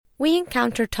We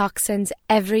encounter toxins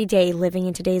every day living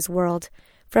in today's world.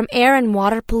 From air and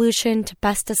water pollution to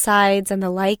pesticides and the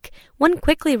like, one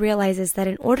quickly realizes that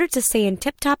in order to stay in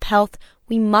tip-top health,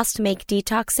 we must make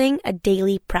detoxing a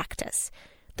daily practice.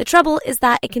 The trouble is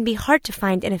that it can be hard to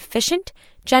find an efficient,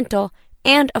 gentle,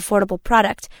 and affordable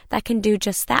product that can do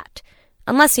just that,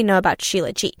 unless you know about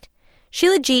Shilajit.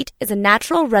 Shilajit is a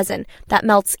natural resin that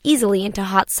melts easily into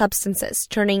hot substances,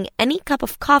 turning any cup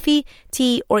of coffee,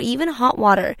 tea, or even hot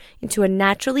water into a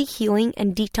naturally healing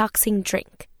and detoxing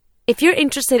drink. If you're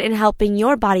interested in helping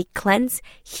your body cleanse,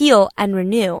 heal, and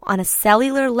renew on a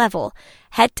cellular level,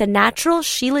 head to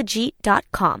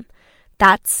naturalshilajit.com.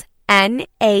 That's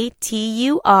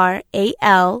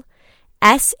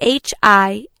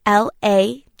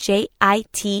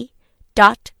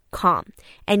naturalshilajit.com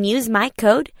and use my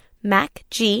code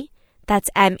MACG, that's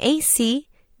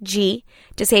MACG,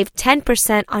 to save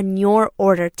 10% on your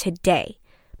order today.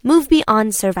 Move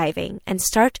beyond surviving and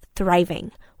start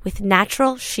thriving with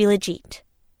Natural Shilajit.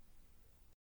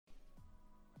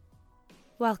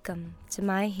 Welcome to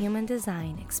my human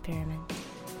design experiment.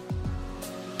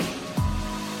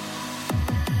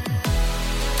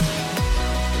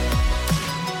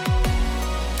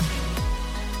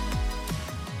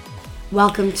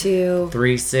 Welcome to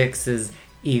 3 6s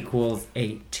equals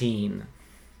 18.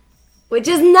 Which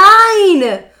is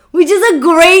 9! Which is a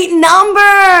great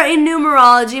number in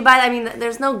numerology.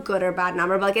 There's no good or bad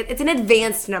number, but it's an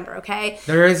advanced number, okay?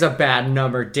 There is a bad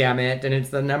number, damn it, and it's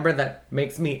the number that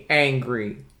makes me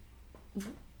angry.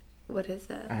 What is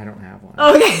it? I don't have one.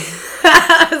 Okay.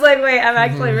 I was like, wait, I'm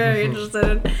actually very interested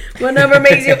in what number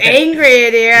makes you angry,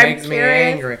 dear. Makes me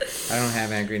angry. I don't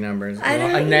have angry numbers.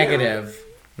 A negative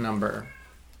number.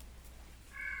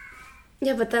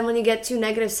 Yeah, but then when you get two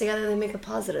negatives together, they make a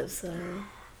positive, so...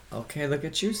 Okay, look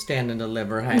at you standing to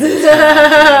liver. At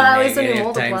least when you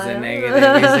multiply. Times a negative is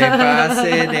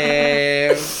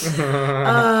a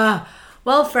positive.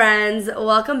 Well, friends,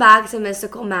 welcome back to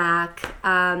Mystical Mac.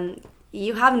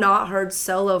 You have not heard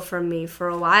solo from me for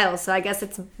a while, so I guess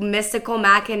it's Mystical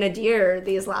Mac and Adir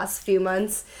these last few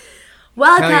months.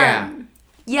 Welcome. Hell yeah.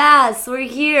 Yes, we're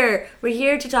here. We're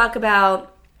here to talk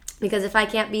about, because if I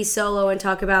can't be solo and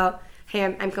talk about, hey,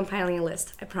 I'm compiling a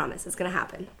list. I promise it's going to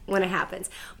happen when it happens.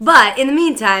 But in the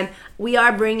meantime, we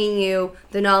are bringing you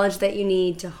the knowledge that you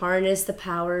need to harness the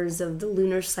powers of the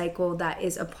lunar cycle that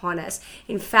is upon us.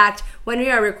 In fact, when we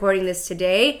are recording this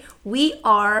today, we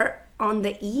are on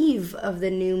the eve of the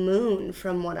new moon,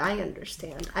 from what I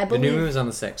understand. I believe the new moon is on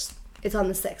the 6th. It's on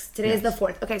the 6th. Today is the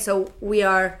 4th. Okay, so we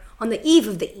are on the eve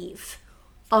of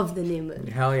the new moon.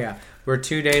 Hell yeah. We're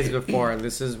 2 days before.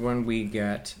 This is when we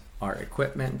get our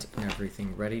equipment and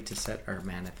everything ready to set our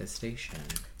manifestation.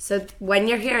 So when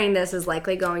you're hearing this is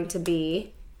likely going to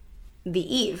be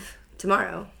the eve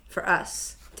tomorrow for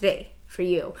us, today for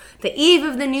you. The eve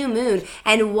of the new moon.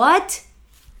 And what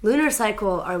lunar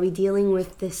cycle are we dealing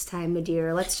with this time, my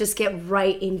dear? Let's just get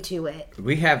right into it.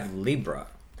 We have Libra.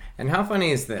 And how funny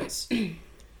is this?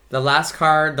 The last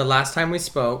time we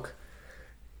spoke,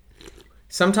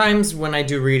 sometimes when I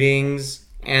do readings,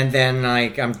 and then,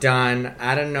 I'm done.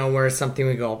 Out of nowhere, something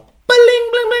we go, bling,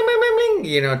 bling, bling, bling, bling,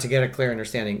 bling, to get a clear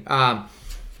understanding.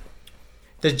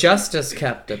 The Justice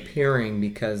kept appearing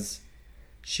because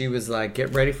she was like,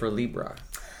 get ready for Libra.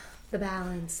 The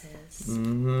balances.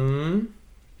 Mm-hmm.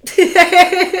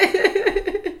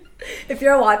 If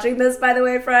you're watching this, by the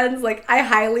way, friends, I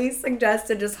highly suggest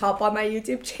to just hop on my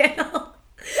YouTube channel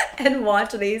and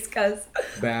watch these, because...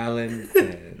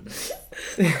 Balances.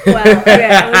 Well,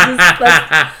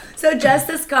 okay. So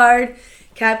Justice card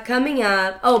kept coming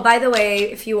up. Oh, by the way,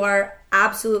 if you are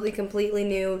absolutely completely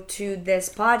new to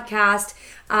this podcast,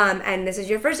 and this is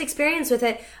your first experience with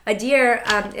it, Adir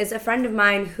is a friend of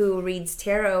mine who reads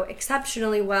tarot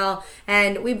exceptionally well,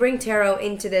 and we bring tarot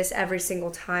into this every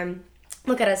single time.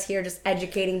 Look at us here just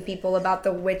educating people about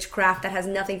the witchcraft that has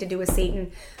nothing to do with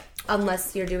Satan,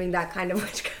 unless you're doing that kind of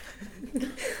witchcraft.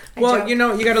 Well, you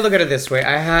got to look at it this way.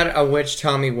 I had a witch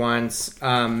tell me once,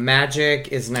 magic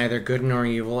is neither good nor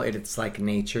evil. It's like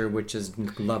nature, which is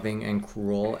loving and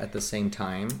cruel at the same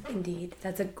time. Indeed.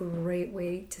 That's a great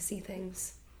way to see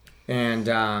things. And,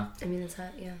 that's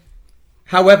that, yeah.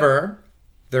 However,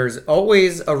 there's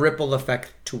always a ripple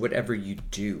effect to whatever you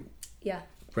do. Yeah.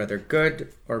 Whether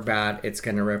good or bad, it's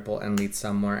going to ripple and lead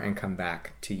somewhere and come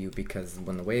back to you, because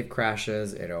when the wave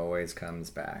crashes, it always comes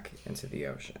back into the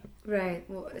ocean. Right.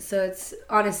 Well, so it's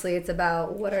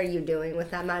about what are you doing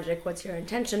with that magic? What's your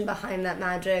intention behind that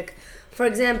magic? For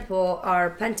example,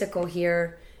 our pentacle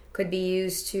here could be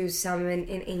used to summon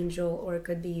an angel, or it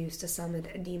could be used to summon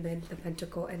a demon. The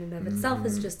pentacle in and of itself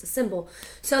is just a symbol.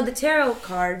 So the tarot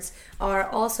cards are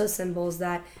also symbols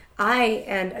that I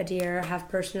and Adir have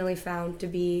personally found to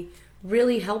be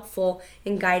really helpful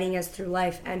in guiding us through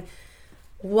life. And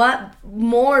what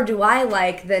more do I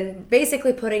like than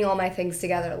basically putting all my things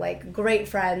together, like great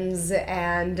friends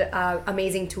and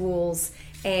amazing tools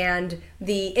and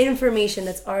the information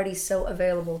that's already so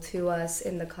available to us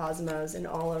in the cosmos and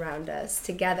all around us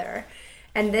together.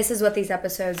 And this is what these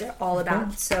episodes are all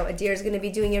about. So Adir's going to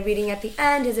be doing a reading at the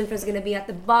end. His info is going to be at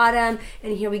the bottom.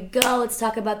 And here we go. Let's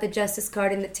talk about the Justice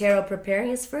card in the tarot,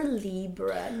 preparing us for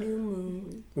Libra, new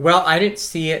moon. Well, I didn't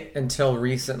see it until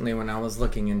recently when I was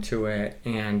looking into it.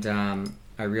 And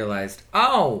I realized,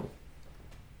 oh,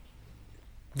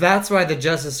 that's why the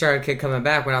Justice started coming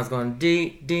back when I was going,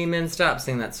 Demon, stop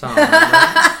singing that song.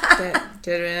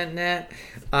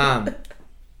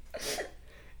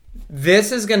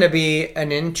 This is going to be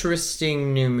an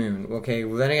interesting new moon. Okay,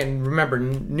 well, then again, remember,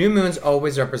 new moons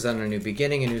always represent a new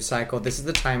beginning, a new cycle. This is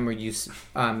the time where you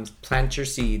plant your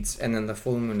seeds, and then the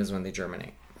full moon is when they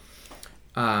germinate.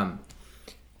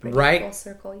 Right? Full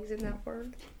circle using that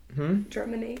word.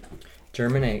 Germinate.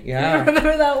 Germinate, yeah. I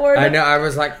remember that word. I know. I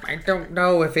was like, I don't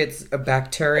know if it's a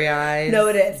bacteriized. No,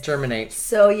 it is. Germinate.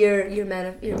 So your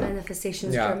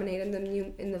manifestations germinate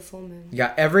in the full moon.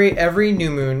 Yeah, every new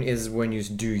moon is when you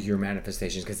do your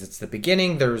manifestations, because it's the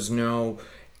beginning. There's no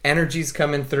energies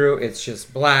coming through. It's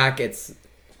just black. It's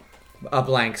a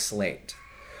blank slate.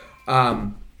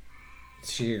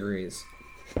 She agrees.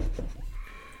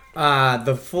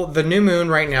 The new moon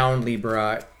right now in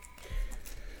Libra.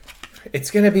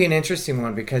 It's going to be an interesting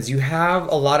one because you have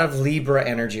a lot of Libra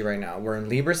energy right now. We're in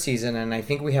Libra season, and I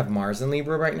think we have Mars in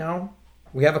Libra right now.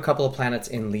 We have a couple of planets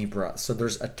in Libra, so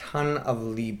there's a ton of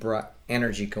Libra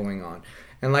energy going on.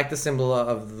 And like the symbol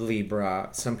of Libra,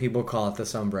 some people call it the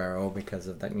sombrero because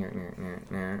of that,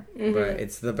 but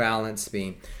it's the balance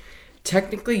beam.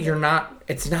 Technically,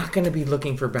 it's not going to be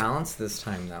looking for balance this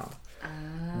time, though.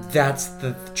 That's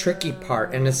the tricky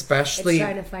part, and especially... It's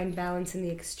trying to find balance in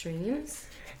the extremes?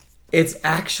 It's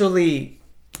actually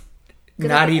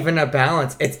not even a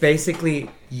balance. It's basically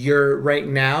right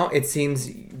now, it seems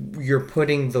you're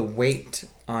putting the weight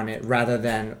on it rather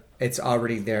than it's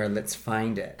already there, let's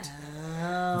find it.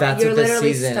 Oh, that's you're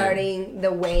literally starting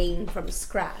the weighing from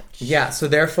scratch. Yeah, so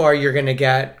therefore you're going to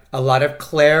get a lot of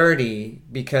clarity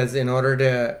because in order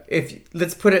to,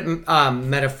 let's put it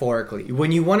metaphorically,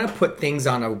 when you want to put things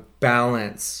on a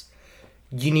balance,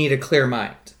 you need a clear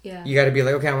mind. Yeah. You got to be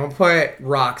like, okay, I'm going to put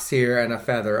rocks here and a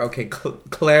feather. Okay,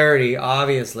 clarity,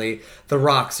 obviously, the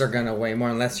rocks are going to weigh more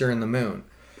unless you're in the moon.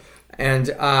 And,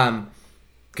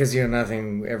 because,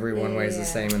 everyone weighs the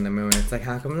same in the moon. It's like,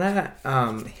 how come that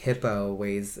hippo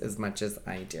weighs as much as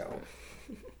I do?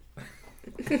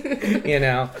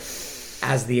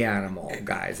 As the animal,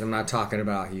 guys. I'm not talking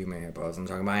about human hippos. I'm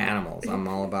talking about animals. I'm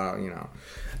all about,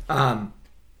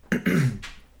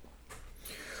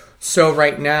 So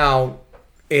right now,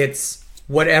 it's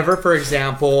whatever, for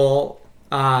example,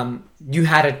 you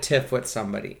had a tiff with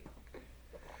somebody.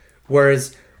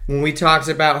 Whereas when we talked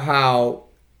about how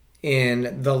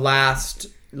in the last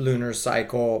lunar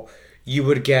cycle, you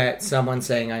would get someone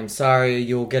saying, I'm sorry,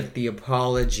 you'll get the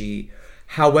apology.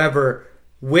 However,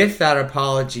 with that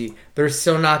apology, there's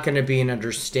still not going to be an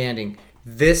understanding.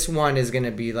 This one is going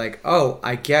to be like, oh,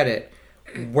 I get it.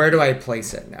 Where do I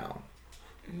place it now?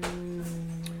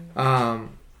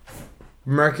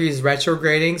 Mercury's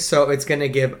retrograding, so it's going to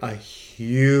give a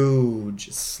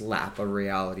huge slap of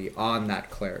reality on that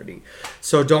clarity.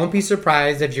 So don't be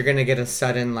surprised if you're going to get a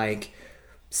sudden,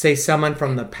 say someone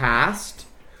from the past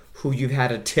who you've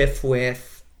had a tiff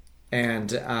with,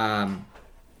 and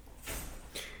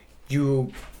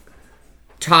you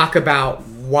talk about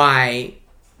why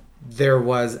there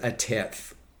was a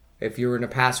tiff. If you were in a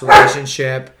past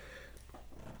relationship...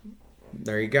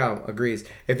 There you go. Agrees.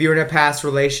 If you're in a past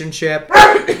relationship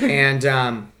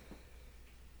and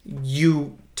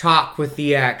you talk with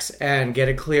the ex and get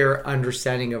a clear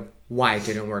understanding of why it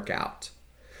didn't work out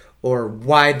or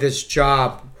why this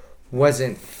job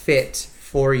wasn't fit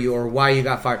for you or why you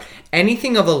got fired.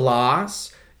 Anything of a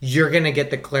loss, you're going to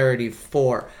get the clarity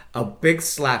for a big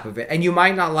slap of it. And you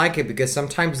might not like it because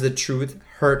sometimes the truth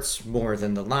hurts more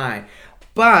than the lie.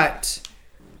 But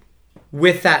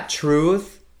with that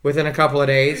truth... within a couple of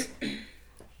days,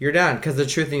 you're done. Because the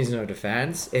truth needs no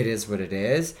defense. It is what it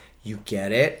is. You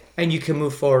get it. And you can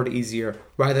move forward easier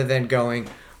rather than going,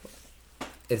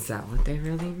 is that what they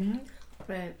really meant?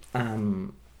 Right.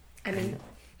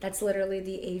 That's literally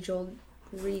the age-old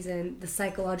reason, the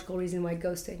psychological reason why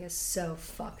ghosting is so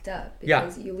fucked up.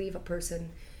 Because you leave a person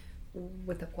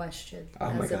with a question.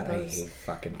 Oh my god, I hate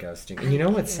fucking ghosting. And you know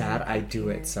what's sad? I do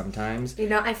it sometimes. You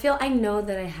know, I know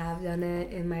that I have done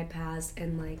it in my past,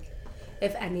 and like,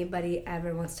 if anybody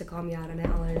ever wants to call me out on it,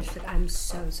 I'll just like, I'm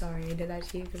so sorry I did that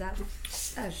to you, because that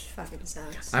just fucking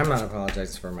sucks. I'm not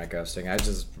apologizing for my ghosting.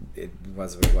 It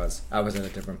was what it was. I was at a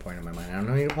different point in my mind. I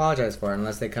don't need to apologize for it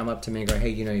unless they come up to me and go, hey,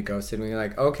 you know, you ghosted me. You're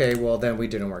like, okay, well, then we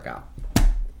didn't work out.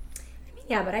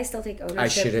 Yeah, but I still take ownership. I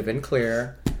should have been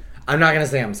clear. I'm not going to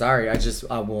say I'm sorry.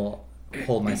 I will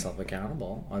hold myself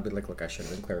accountable. I'll be like, look, I should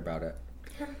have been clear about it.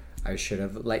 I should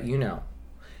have let you know.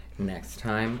 Next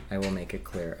time, I will make it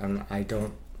clear. I'm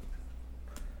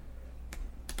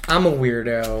a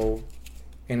weirdo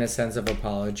in a sense of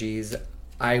apologies.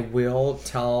 I will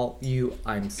tell you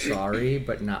I'm sorry,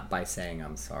 but not by saying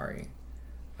I'm sorry.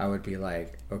 I would be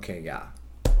like, okay, yeah,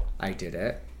 I did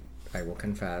it. I will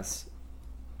confess.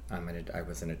 I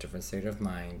was in a different state of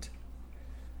mind.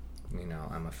 You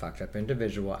know, I'm a fucked up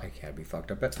individual. I can be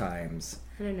fucked up at times.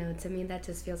 I don't know. To me, that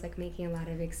just feels like making a lot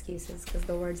of excuses, because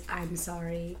the words "I'm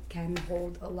sorry" can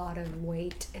hold a lot of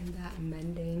weight in that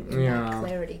mending, in that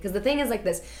clarity. Because the thing is like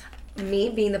this,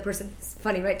 me being the person, it's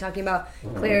funny, right? Talking about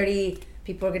clarity,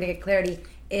 people are going to get clarity.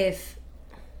 If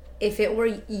it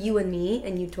were you and me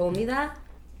and you told me that,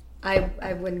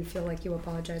 I wouldn't feel like you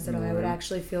apologized at all. I would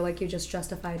actually feel like you just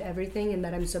justified everything, and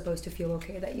that I'm supposed to feel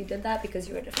okay that you did that because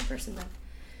you're a different person then.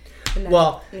 That,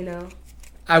 well, you know,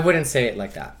 I wouldn't say it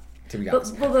like that, to be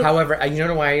honest. But, however, you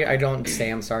know why I don't say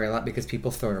I'm sorry a lot? Because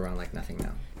people throw it around like nothing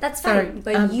now. That's fine,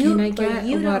 but you don't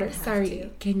have to.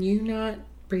 Can you not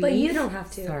breathe? But you don't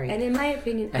have to. Sorry. And in my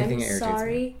opinion, I'm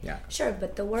sorry. Yeah. Sure,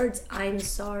 but the words "I'm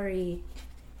sorry,"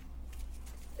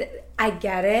 I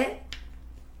get it.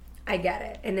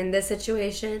 And in this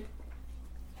situation,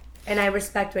 and I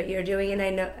respect what you're doing, and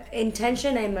I know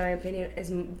intention, in my opinion,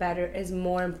 is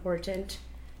more important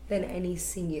than any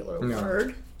singular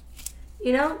word.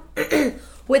 You know?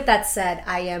 With that said,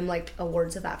 I am like a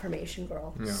words of affirmation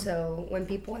girl. Yeah. So when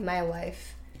people in my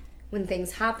life, when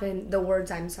things happen, the words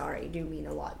 "I'm sorry" do mean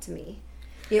a lot to me.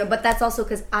 You know, but that's also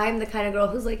because I'm the kind of girl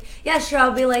who's like, yeah, sure,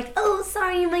 I'll be like, oh,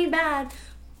 sorry, my bad.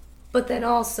 But then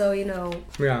also, you know,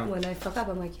 when I fuck up,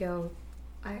 I'm like, yo,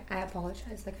 I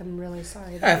apologize. Like, I'm really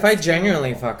sorry. Yeah, if I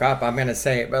genuinely fuck up, I'm gonna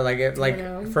say it. But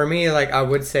for me, like, I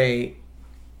would say,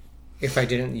 if I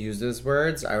didn't use those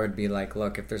words, I would be like,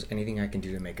 look, if there's anything I can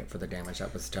do to make up for the damage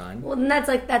that was done. Well, and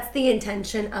that's the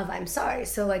intention of "I'm sorry."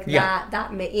 So like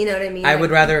that you know what I mean? I would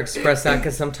rather express that,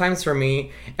 because sometimes for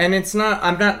me, and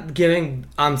I'm not giving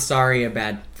 "I'm sorry" a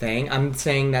bad thing. I'm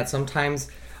saying that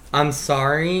sometimes I'm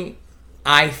sorry.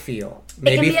 I feel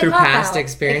maybe through past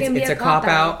experience, it's a cop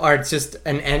out, or it's just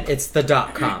it's the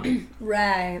 .com.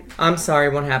 Right. I'm sorry,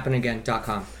 won't happen again.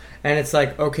 .com, and it's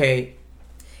like, okay.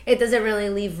 It doesn't really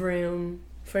leave room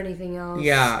for anything else.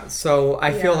 Yeah, so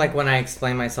I feel like when I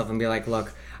explain myself and be like,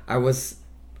 look, I was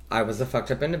a fucked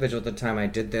up individual at the time. I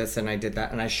did this and I did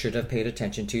that, and I should have paid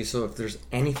attention to you. So if there's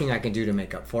anything I can do to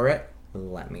make up for it,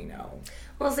 let me know.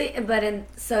 Well, see, but in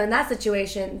that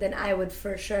situation, then I would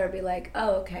for sure be like,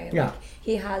 oh, okay, like,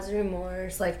 he has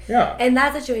remorse. Like, in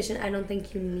that situation, I don't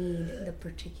think you need the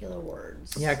particular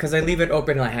words. Yeah, because I leave it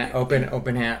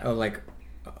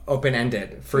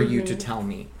open-ended for you to tell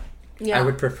me. Yeah. I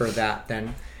would prefer that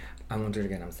than, I won't do it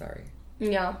again, I'm sorry.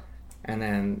 Yeah. And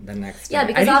then the next day,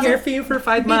 because I didn't hear for you for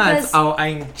 5 months. Oh,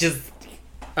 I'm just...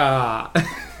 Well,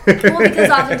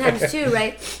 because oftentimes too,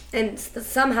 right? And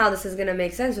somehow this is going to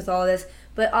make sense with all of this,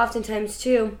 but oftentimes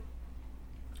too,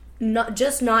 not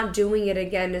doing it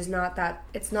again is not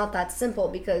that simple,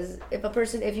 because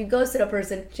if you ghosted a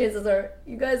person, chances are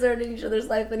you guys aren't in each other's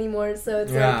life anymore. So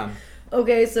it's like,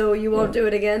 okay, so you won't do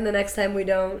it again the next time we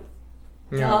don't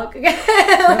talk again.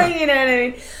 Like, you know what I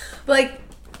mean? But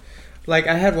like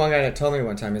I had one guy that told me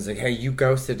one time, he's like, hey, you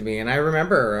ghosted me. And I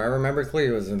remember clearly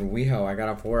it was in WeHo. I got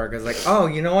off work. I was like, oh,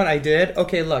 you know what I did?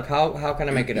 Okay, look, how can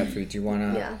I make it up for you? Do you want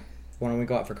to, why don't we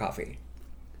go out for coffee?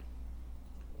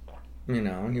 You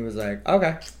know, and he was like,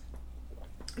 okay.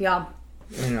 Yeah.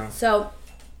 You know. So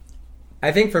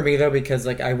I think for me though, because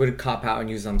like I would cop out and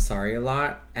use "I'm sorry" a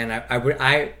lot, and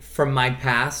I from my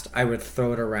past I would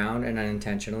throw it around and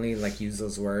unintentionally like use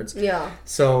those words. Yeah.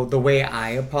 So the way I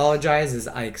apologize is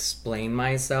I explain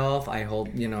myself, I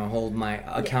hold my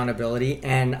accountability,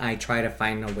 and I try to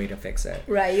find a way to fix it.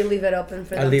 Right. You leave it open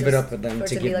for them. I leave it up for them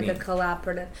to be like a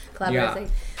collaborative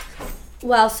thing.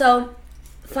 Well, so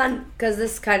fun, because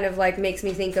this kind of like makes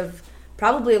me think of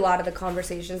probably a lot of the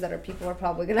conversations that people are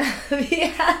probably gonna be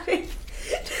having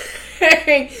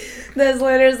during this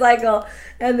lunar cycle.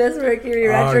 And this Mercury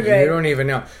Oh, retrograde. you don't even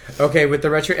know. Okay, with the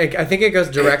retro, I think it goes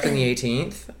direct on the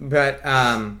 18th, but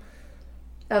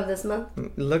Of this month?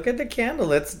 look at the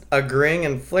candle. It's agreeing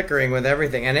and flickering with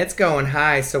everything, and it's going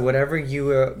high. So whatever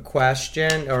you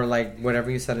question or like whatever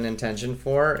you set an intention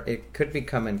for, it could be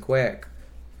coming quick.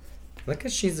 Look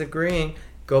at she's agreeing.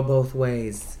 Go both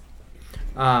ways.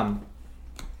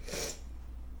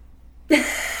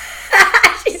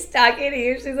 She's talking to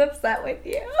you. She's upset with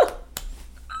you.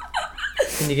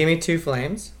 Can you give me 2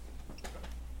 flames?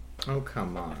 Oh,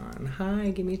 come on. Hi,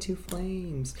 give me 2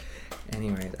 flames.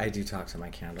 Anyways, I do talk to my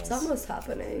candles. It's almost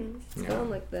happening. It's going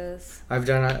like this. I've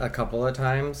done it a couple of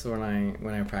times when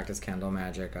I practice candle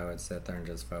magic. I would sit there and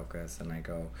just focus, and I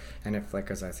go, and it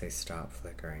flickers. I say, stop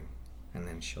flickering, and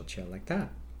then she'll chill like that.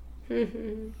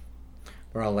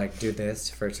 Or I'll like do this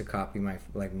for it to copy my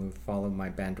follow my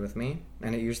bend with me,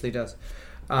 and it usually does.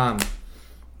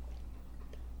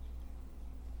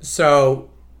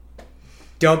 So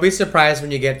don't be surprised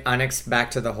when you get back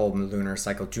to the whole lunar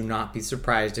cycle. Do not be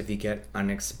surprised if you get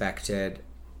unexpected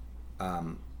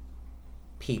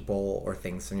people or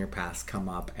things from your past come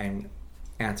up and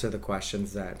answer the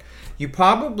questions that you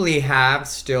probably have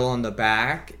still in the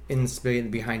back,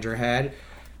 behind your head,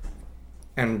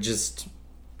 and just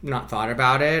not thought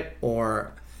about it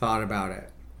or thought about it.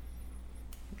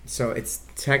 So it's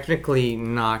technically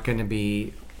not going to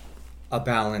be a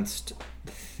balanced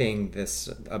thing,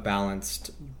 a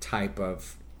balanced type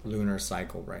of lunar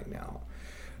cycle right now.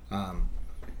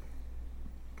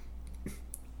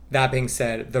 That being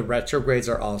said, the retrogrades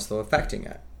are also affecting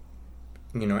it.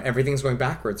 You know, everything's going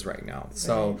backwards right now.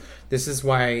 So this is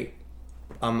why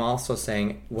I'm also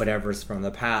saying whatever's from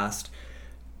the past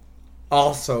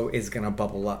also is going to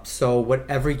bubble up. So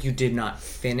whatever you did not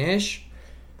finish,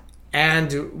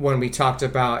 and when we talked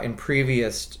about in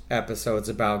previous episodes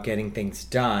about getting things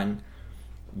done,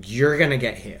 you're going to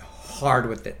get hit hard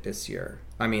with it this year.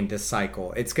 I mean, this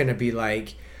cycle. It's going to be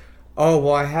like, oh,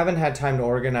 well, I haven't had time to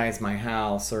organize my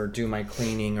house or do my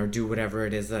cleaning or do whatever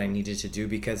it is that I needed to do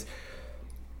because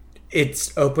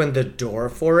it's opened the door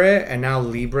for it. And now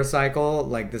Libra cycle,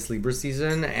 like this Libra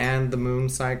season, and the moon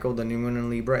cycle, the new moon in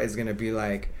Libra, is going to be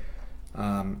like,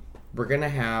 we're going to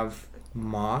have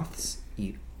moths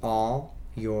eat all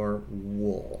your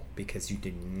wool because you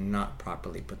did not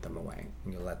properly put them away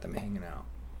and you let them hanging out.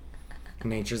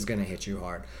 Nature's gonna hit you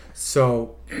hard.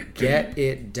 So get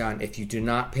it done. If you do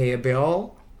not pay a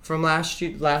bill from last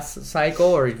cycle,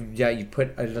 or you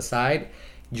put it aside,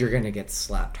 you're gonna get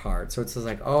slapped hard. So it's just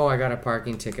like, oh, I got a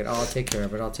parking ticket. Oh, I'll take care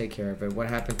of it. What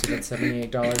happened to that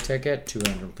 $78 ticket?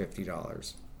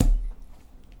 $250.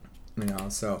 You know,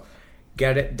 so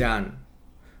get it done.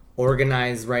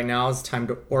 Organize. Right now is time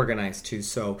to organize too.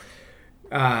 So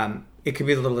it could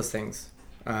be the littlest things.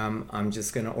 I'm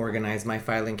just going to organize my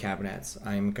filing cabinets.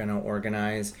 I'm going to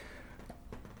organize,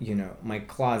 my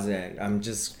closet. I'm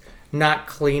just not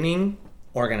cleaning,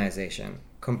 organization.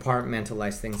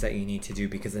 Compartmentalize things that you need to do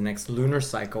because the next lunar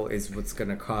cycle is what's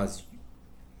going to cause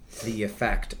the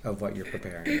effect of what you're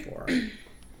preparing for.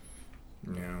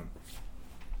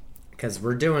 Because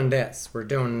we're doing this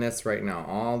right now.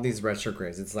 All these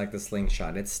retrogrades, it's like the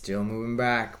slingshot. It's still moving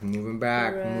back.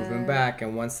 Right.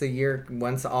 And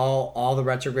once all the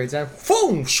retrogrades end,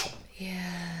 boom!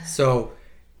 Yeah. So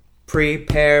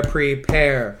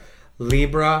prepare.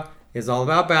 Libra is all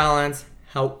about balance.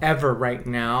 However, right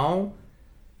now,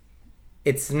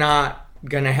 it's not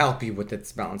going to help you with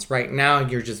its balance. Right now,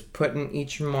 you're just putting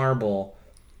each marble.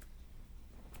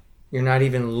 You're not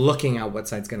even looking at what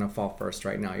side's going to fall first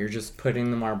right now. You're just putting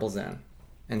the marbles in.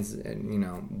 And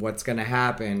what's going to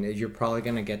happen is you're probably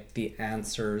going to get the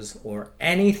answers or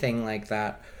anything like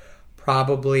that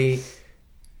probably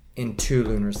in 2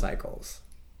 lunar cycles.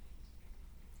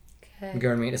 Okay. You know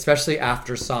what I mean? Especially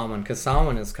after Samhain, because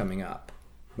Samhain is coming up,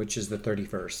 which is the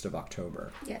 31st of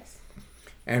October. Yes.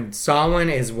 And Samhain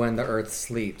is when the earth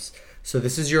sleeps. So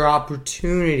this is your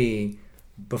opportunity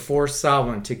before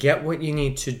Samhain to get what you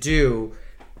need to do,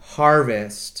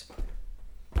 harvest.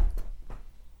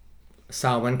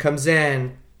 Samhain comes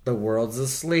in, the world's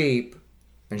asleep,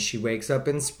 and she wakes up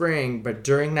in spring. But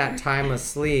during that time of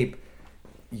sleep,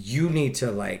 you need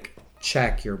to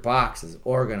check your boxes,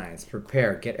 organize,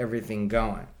 prepare, get everything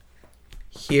going.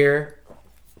 Here,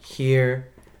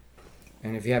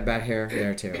 and if you have bad hair,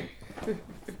 there too.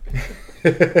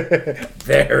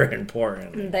 They're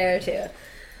important. There too.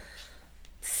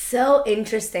 So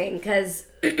interesting because,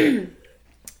 I'm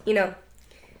going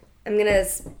to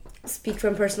speak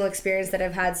from personal experience that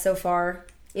I've had so far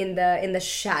in the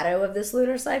shadow of this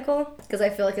lunar cycle because I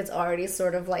feel like it's already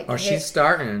sort of she's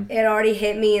starting. It already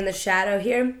hit me in the shadow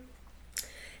here.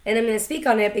 And I'm going to speak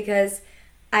on it because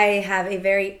I have a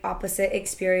very opposite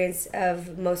experience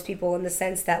of most people in the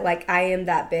sense that, like, I am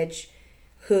that bitch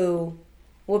who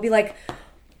will be like,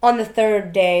 on the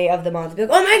third day of the month, be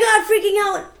like, oh my God, freaking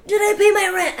out. Did I pay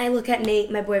my rent? I look at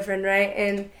Nate, my boyfriend, right?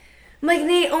 And I'm like,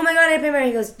 Nate, oh my God, I paid my rent.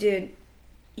 He goes, dude,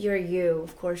 you're you.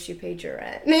 Of course you paid your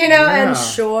rent. You know? Yeah. And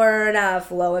sure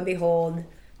enough, lo and behold,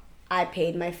 I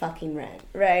paid my fucking rent,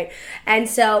 right? And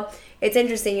so it's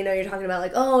interesting, you know, you're talking about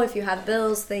like, oh, if you have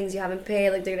bills, things you haven't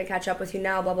paid, like they're going to catch up with you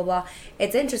now, blah, blah, blah.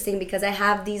 It's interesting because I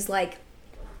have these like,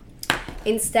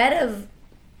 instead of,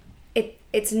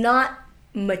 it's not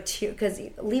material, because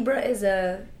Libra is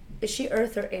she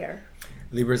earth or air?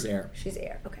 Libra's air. She's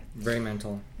air, okay. Very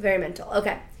mental. Very mental,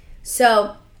 okay.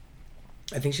 So.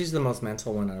 I think she's the most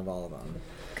mental one out of all of them.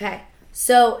 Okay.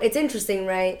 So it's interesting,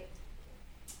 right?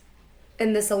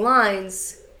 And this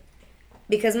aligns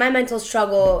because my mental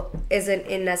struggle isn't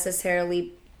in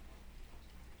necessarily,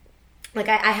 like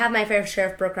I have my fair share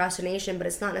of procrastination, but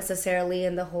it's not necessarily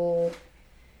in the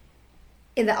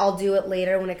I'll do it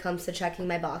later when it comes to checking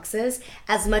my boxes,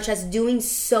 as much as doing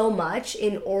so much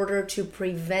in order to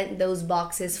prevent those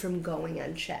boxes from going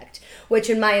unchecked, which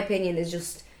in my opinion is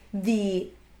just the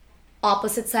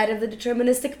opposite side of the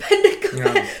deterministic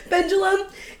pendulum,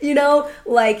 you know,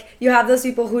 like you have those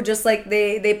people who just like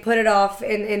they put it off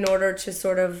in order to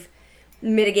sort of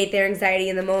mitigate their anxiety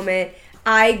in the moment.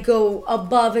 I go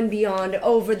above and beyond,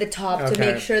 over the top, to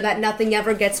make sure that nothing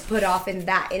ever gets put off, and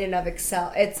that in and of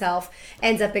itself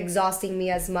ends up exhausting me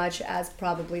as much as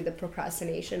probably the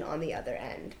procrastination on the other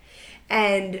end.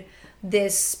 And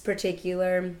this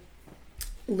particular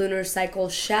lunar cycle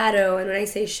shadow, and when I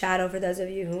say shadow, for those of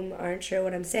you who aren't sure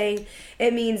what I'm saying,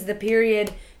 it means the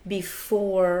period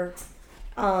before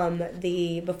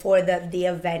the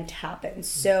event happens.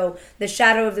 So the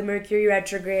shadow of the Mercury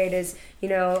retrograde is, you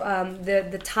know,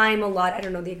 the time allotted, I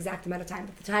don't know the exact amount of time,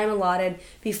 but the time allotted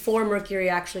before Mercury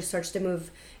actually starts to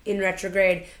move in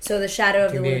retrograde. So the shadow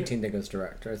of the 18th it goes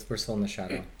direct. We're still in the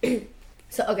shadow.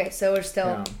 So we're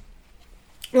still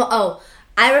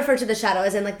I refer to the shadow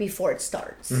as in like before it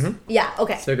starts. Mm-hmm. Yeah,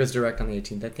 okay. So it goes direct on the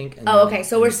 18th, I think. And okay.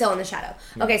 So we're still in the shadow.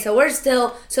 Yeah. Okay, so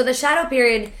so the shadow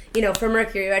period, you know, for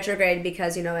Mercury retrograde,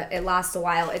 because, you know, it lasts a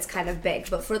while, it's kind of big.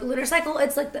 But for the lunar cycle,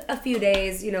 it's like a few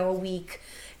days, you know, a week.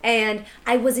 And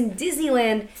I was in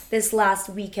Disneyland this last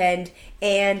weekend,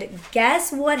 and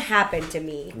guess what happened to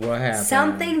me? What happened?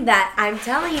 Something that I'm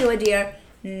telling you, Adir,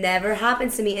 never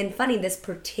happens to me. And funny, this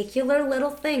particular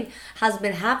little thing has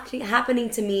been happening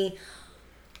to me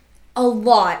a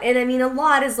lot. And I mean, a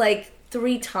lot is like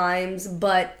 3 times,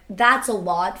 but that's a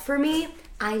lot for me.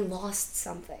 I lost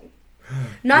something.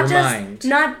 My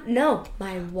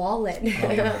wallet.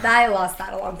 I lost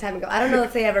that a long time ago. I don't know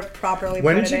if they ever properly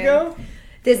When did you go?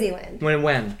 Disneyland.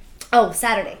 When? Oh,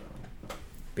 Saturday.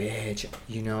 Bitch,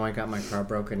 you know I got my car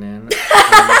broken in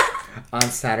on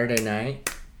Saturday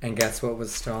night, and guess what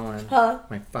was stolen? Huh?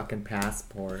 My fucking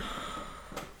passport.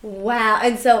 Wow.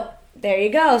 And so, there you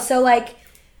go. So, like,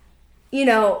 you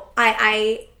know,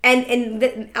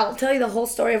 I'll tell you the whole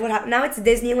story of what happened. Now it's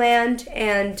Disneyland,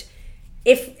 and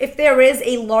if there is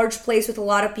a large place with a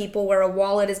lot of people where a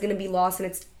wallet is going to be lost and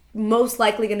it's most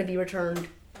likely going to be returned,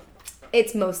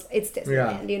 it's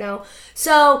Disneyland, you know?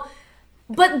 So,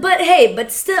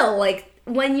 but still, like,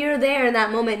 when you're there in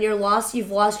that moment and you're lost,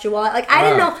 you've lost your wallet. Like, I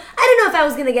didn't know if I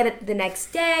was going to get it the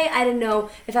next day. I didn't know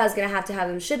if I was going to have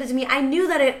them ship it to me. I knew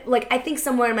that I think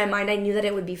somewhere in my mind I knew that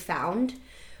it would be found.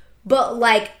 But,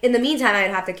 like, in the meantime,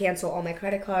 I'd have to cancel all my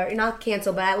credit card. Not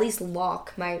cancel, but at least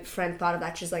lock. My friend thought of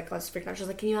that. She's like, let's freak out. She's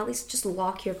like, can you at least just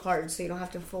lock your cards so you don't have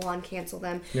to full-on cancel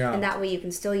them? Yeah. And that way you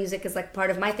can still use it. Because, like,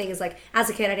 part of my thing is, like, as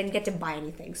a kid, I didn't get to buy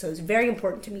anything. So it was very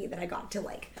important to me that I got to,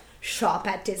 like, shop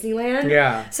at Disneyland.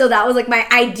 Yeah. So that was, like, my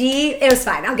ID. It was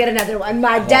fine. I'll get another one.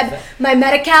 My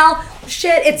Medi-Cal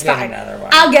shit, it's fine.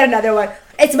 I'll get another one.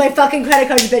 It's my fucking credit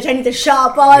cards, bitch. I need to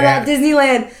shop while I'm at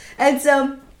Disneyland. And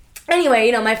so... Anyway,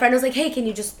 you know, my friend was like, hey, can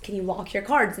you lock your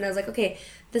cards? And I was like, okay.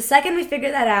 The second we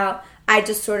figured that out, I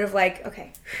just sort of like,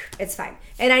 okay, it's fine.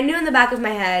 And I knew in the back of my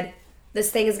head,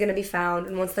 this thing is going to be found.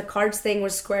 And once the cards thing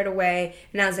was squared away,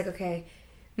 and I was like, okay,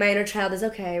 my inner child is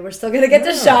okay. We're still going to get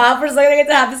to shop. We're still going to get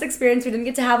to have this experience we didn't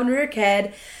get to have when we were a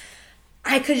kid.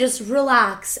 I could just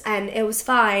relax, and it was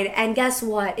fine. And guess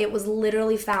what? It was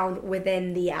literally found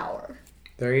within the hour.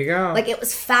 There you go. Like, it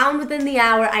was found within the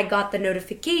hour. I got the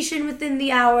notification within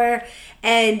the hour.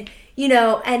 And, you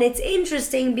know, and it's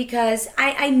interesting because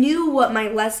I knew what my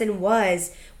lesson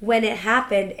was when it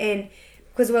happened. And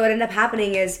because what ended up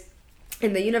happening is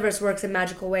and the universe works in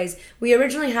magical ways. We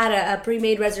originally had a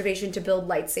pre-made reservation to build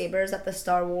lightsabers at the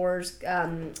Star Wars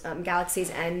Galaxy's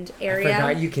End area. I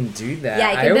forgot you can do that.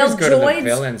 Yeah, you can I always build go to the droids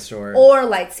villain store. or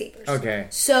lightsabers. Okay.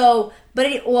 So,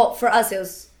 for us it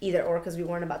was either or because we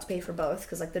weren't about to pay for both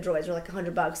because like the droids were like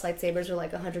 $100, lightsabers were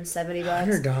like $170.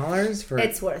 $100 for?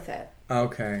 It's worth it.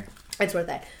 Okay. It's worth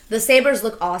it. The sabers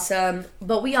look awesome,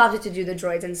 but we opted to do the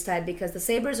droids instead because the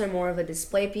sabers are more of a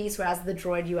display piece, whereas the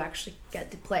droid you actually get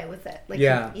to play with it. Like,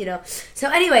 yeah. You know. So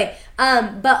anyway,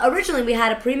 but originally we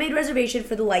had a pre-made reservation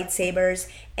for the lightsabers,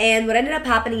 and what ended up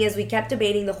happening is we kept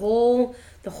debating the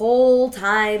whole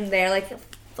time there, like,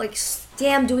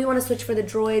 damn, do we want to switch for the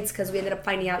droids? Because we ended up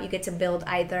finding out you get to build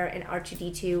either an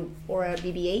R2-D2 or a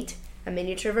BB-8, a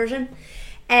miniature version.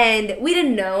 And we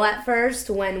didn't know at first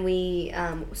when we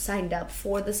signed up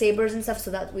for the sabers and stuff,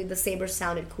 so that the sabers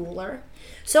sounded cooler.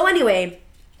 So anyway,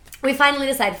 we finally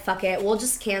decided, fuck it, we'll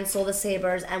just cancel the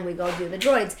sabers and we go do the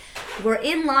droids. We're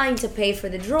in line to pay for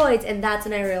the droids, and that's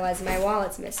when I realized my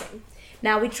wallet's missing.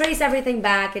 Now, we trace everything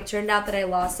back. It turned out that I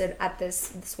lost it at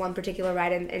this one particular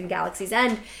ride in Galaxy's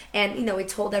End. And, you know, we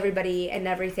told everybody and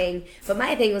everything. But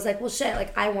my thing was like, well, shit,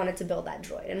 like, I wanted to build that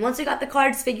droid. And once we got the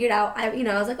cards figured out, I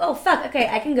was like, oh, fuck, okay,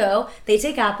 I can go. They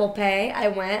take Apple Pay. I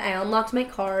went. I unlocked my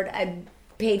card. I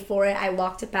paid for it. I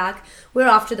locked it back. We're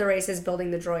off to the races building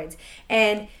the droids.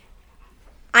 And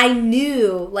I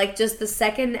knew, like, just the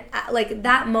second, like,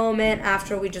 that moment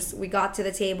after we got to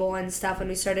the table and stuff and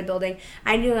we started building,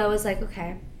 I knew, I was like,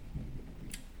 okay,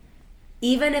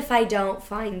 even if I don't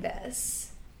find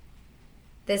this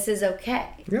is okay.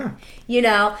 Yeah. You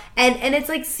know? And it's,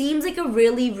 like, seems like a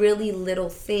really, really little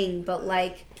thing, but,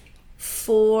 like,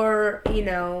 for, you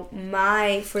know,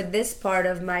 for this part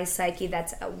of my psyche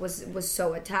that was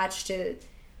so attached to,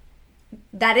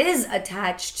 that is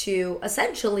attached to,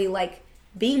 essentially, like,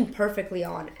 being perfectly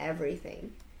on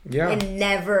everything. Yeah. And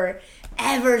never,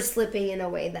 ever slipping in a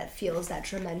way that feels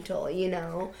detrimental, you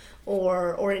know,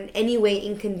 or in any way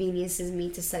inconveniences me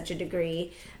to such a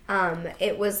degree.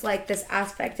 It was like this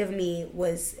aspect of me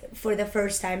was, for the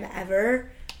first time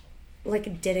ever,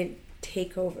 like, didn't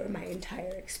take over my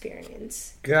entire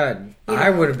experience. Good. You know? I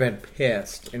would have been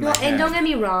pissed in my head. And don't get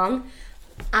me wrong,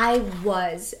 I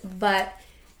was, but,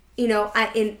 you know,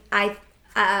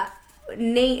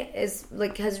 Nate is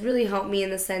like has really helped me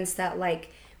in the sense that,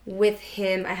 like, with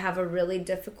him I have a really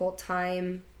difficult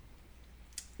time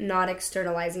not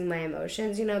externalizing my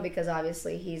emotions, you know, because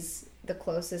obviously he's the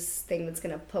closest thing that's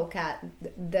gonna poke at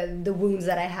the wounds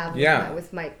that I have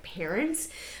with my parents.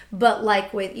 But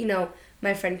like with, you know,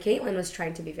 my friend Caitlin was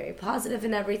trying to be very positive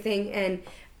and everything, and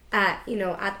at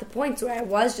the points where I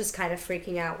was just kind of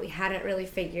freaking out, we hadn't really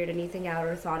figured anything out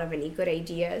or thought of any good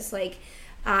ideas. Like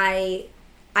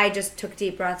I just took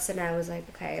deep breaths and I was like,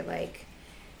 okay, like,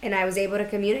 and I was able to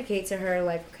communicate to her,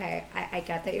 like, okay, I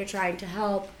get that you're trying to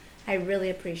help. I really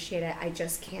appreciate it. I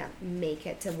just can't make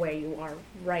it to where you are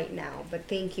right now. But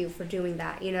thank you for doing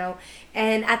that, you know?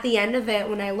 And at the end of it,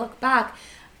 when I look back,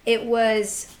 it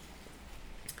was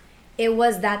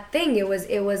that thing. It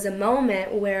was a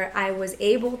moment where I was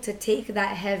able to take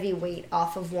that heavy weight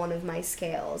off of one of my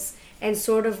scales and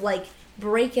sort of like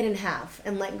break it in half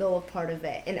and let go of part of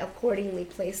it and accordingly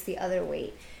place the other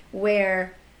weight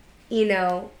where, you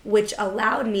know, which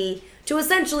allowed me to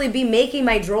essentially be making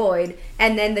my droid,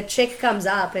 and then the chick comes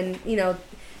up and, you know,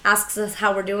 asks us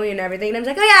how we're doing and everything, and I'm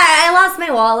like, oh yeah, I lost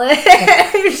my wallet.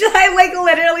 I like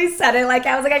literally said it, like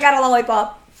I was like, I got a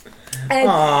lollipop. And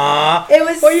aww. It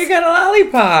was, well, you got a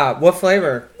lollipop. What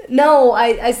flavor? No,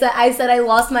 I said I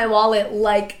lost my wallet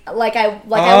like I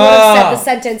would have said the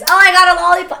sentence. Oh, I got a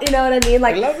lollipop. You know what I mean?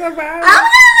 Like, I lost my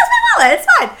wallet. It's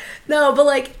fine. No, but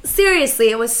like seriously,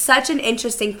 it was such an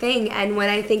interesting thing. And when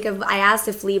I asked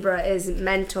if Libra is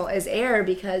air,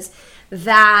 because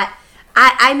that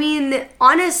I mean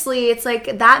honestly, it's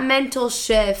like that mental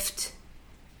shift.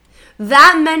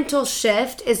 That mental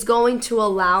shift is going to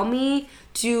allow me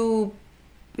to,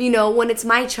 you know, when it's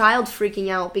my child freaking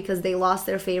out because they lost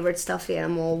their favorite stuffed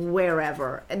animal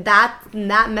wherever, that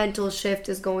mental shift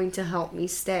is going to help me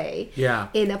stay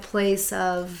in a place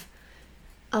of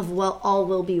well, all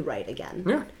will be right again.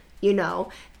 Yeah. You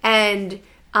know, and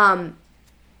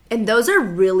those are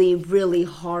really, really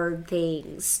hard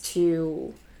things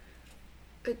to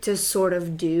sort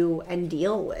of do and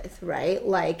deal with, right?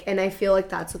 Like, and I feel like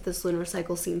that's what this lunar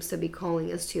cycle seems to be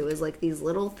calling us to, is like these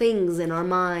little things in our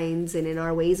minds and in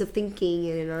our ways of thinking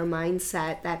and in our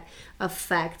mindset that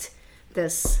affect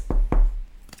this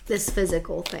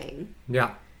physical thing.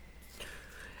 Yeah.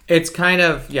 It's kind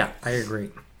of, yeah, I agree.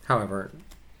 However,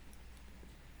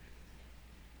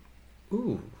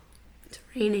 ooh. It's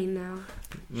raining now.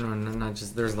 No, not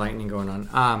just, there's lightning going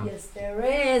on. Yes, there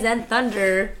is. And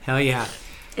thunder. Hell yeah.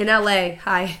 In LA.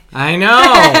 Hi. I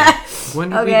know. When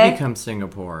did Okay. we become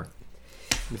Singapore?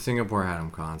 Singapore had them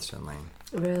constantly.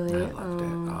 Really? I loved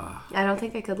it. I don't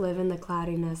think I could live in the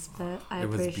cloudiness, but I It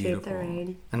was appreciate beautiful. the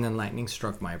rain. And then lightning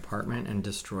struck my apartment and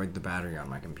destroyed the battery on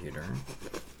my computer.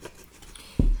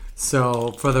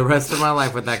 So for the rest of my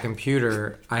life with that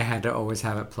computer, I had to always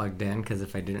have it plugged in, because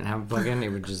if I didn't have it plugged in, it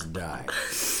would just die.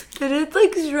 Did it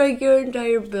like strike your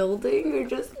entire building or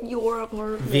just your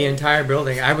apartment? The entire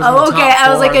building. I was. Oh, in the okay. top I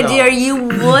was like, floor, dear, though. you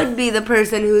would be the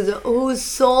person whose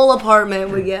sole apartment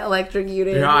would get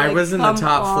electrocuted. Yeah, I Like, was in the come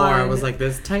top floor. I on. was like,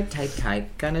 this type,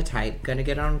 gonna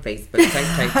get on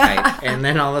Facebook, type. And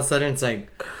then all of a sudden it's like,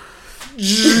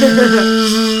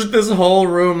 this whole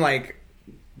room like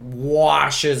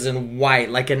washes in white,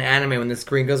 like an anime when the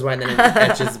screen goes white and then it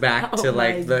etches back to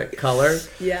like the color.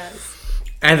 Yes.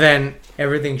 And then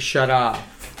everything shut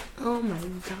off. Oh my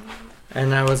god.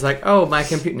 And I was like, oh, my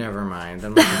computer, never mind.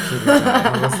 Then my computer died.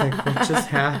 I was like, what just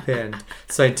happened?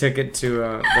 So I took it to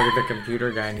the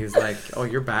computer guy, and he's like, oh,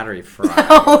 your battery fried.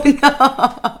 Oh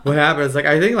no. What happened? It's like,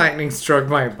 I think lightning struck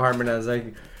my apartment. I was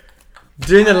like,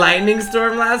 during the lightning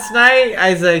storm last night?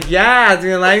 I was like, yeah,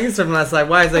 during the lightning storm last night.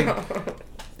 Why? I was like,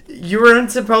 you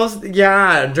weren't supposed to,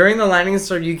 yeah, during the lightning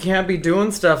storm, you can't be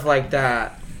doing stuff like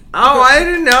that. Oh, I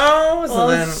didn't know. So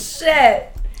then Shit.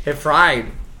 it fried.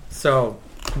 So,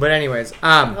 but anyways,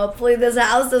 Hopefully this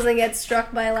house doesn't get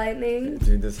struck by lightning.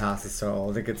 dude, this house is so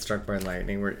old. It gets struck by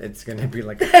lightning. It's gonna be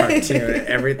like a cartoon.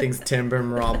 Everything's timber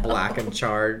and we're all black and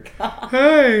charred.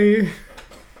 Hey.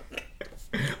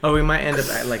 Oh, we might end up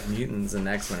at, like mutants and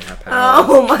X-Men have powers.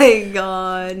 Oh my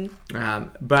god.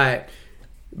 But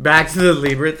back to the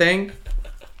Libra thing.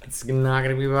 It's not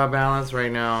gonna be about balance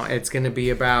right now. It's gonna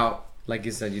be about, like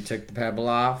you said, you took the pebble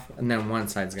off, and then one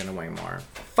side's gonna weigh more.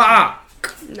 Fuck.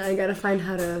 Now I gotta find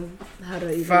how to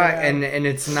even Fuck. it out. And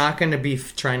it's not gonna be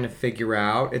trying to figure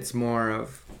out. It's more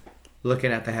of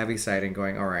looking at the heavy side and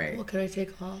going, all right, What can I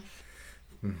take off?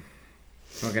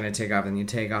 we're gonna take off, and you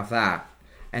take off that,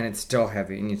 and it's still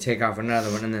heavy, and you take off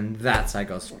another one, and then that side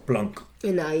goes blunk.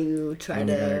 And now you try And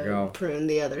you gotta to go. prune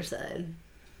the other side.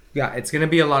 Yeah, it's gonna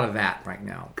be a lot of that right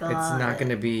now. Got It's not it.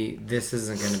 gonna be. This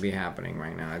isn't gonna be happening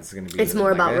right now. It's gonna be. It's either more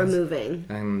like about this, removing.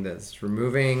 and this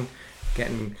removing,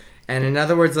 getting, and in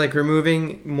other words, like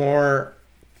removing more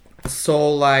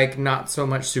soul-like, not so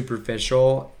much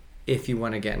superficial. If you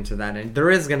want to get into that, and there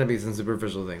is going to be some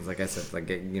superficial things, like I said, like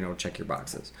check your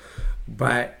boxes.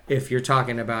 But if you're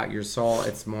talking about your soul,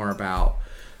 it's more about,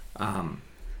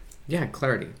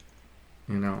 clarity.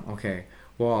 Okay,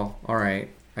 well, all right,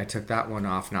 I took that one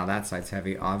off. Now that side's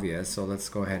heavy, obvious. So let's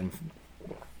go ahead and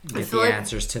get the feel like-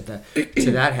 answers to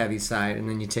that heavy side, and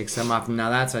then you take some off.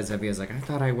 Now that side's heavy. I was like, I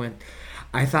thought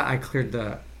I cleared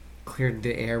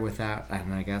the air with that,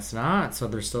 and I guess not. So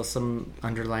there's still some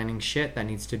underlining shit that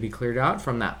needs to be cleared out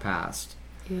from that past.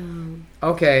 Yeah.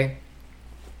 Okay.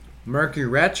 Mercury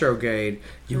retrograde,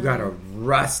 you got a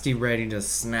rusty, ready to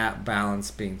snap balance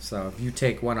beam. So if you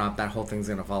take one off, that whole thing's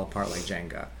gonna fall apart like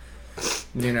Jenga.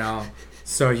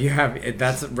 So you have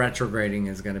that's what retrograding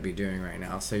is gonna be doing right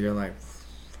now. So you're like,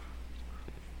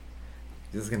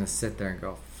 just gonna sit there and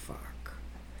go, fuck.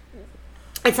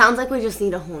 It sounds like we just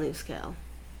need a whole new scale.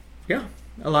 Yeah,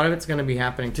 a lot of it's going to be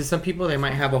happening. To some people, they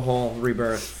might have a whole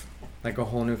rebirth, like a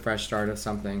whole new fresh start of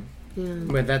something. Yeah.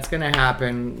 But that's going to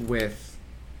happen with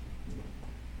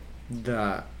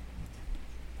the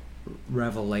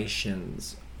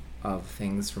revelations of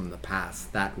things from the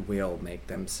past that will make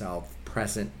themselves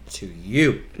present to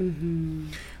you. Mm-hmm.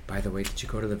 By the way, did you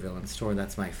go to the villain store?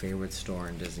 That's my favorite store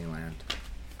in Disneyland.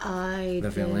 The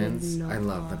Villains. I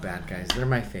love the bad guys. They're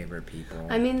my favorite people.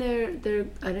 I mean, they're.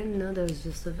 I didn't know there was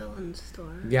just a villain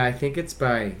store. Yeah, I think it's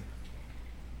by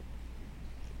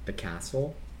the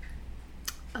castle.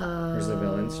 There's a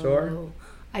villain store.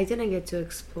 I didn't get to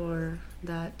explore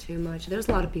that too much. There's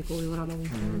a lot of people we went on a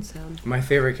weekend, so. My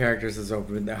favorite characters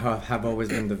have always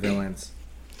been the villains,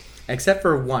 except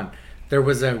for one. There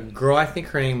was a girl, I think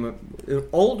her name, an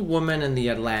old woman in the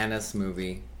Atlantis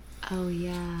movie. Oh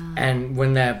yeah. And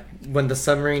when the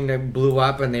submarine blew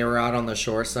up and they were out on the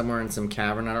shore somewhere in some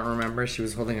cavern, I don't remember, she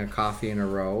was holding a coffee in a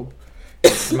robe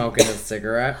and smoking a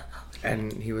cigarette.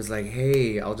 And he was like,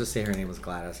 hey, I'll just say her name was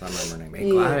Gladys. I remember her name.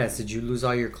 Hey, Gladys, did you lose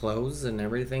all your clothes and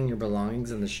everything, your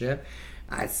belongings in the ship?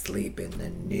 I sleep in the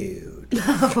nude.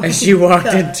 And she walked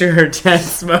into her tent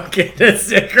smoking a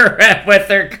cigarette with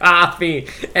her coffee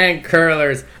and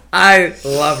curlers. I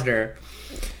loved her.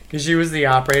 Because she was the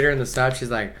operator in the sub.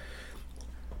 She's like,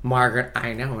 Margaret,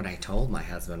 I know, and I told my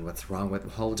husband what's wrong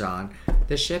with... Hold on.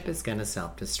 The ship is going to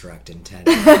self-destruct in 10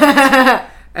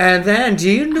 minutes. And then, do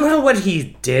you know what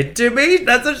he did to me?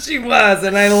 That's what she was,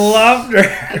 and I loved her.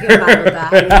 I get by with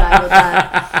that. I get by with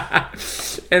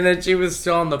that. And then she was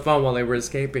still on the phone while they were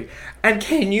escaping. And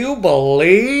can you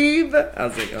believe? I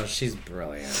was like, oh, she's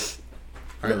brilliant.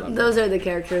 I love Those are the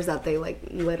characters that they, like,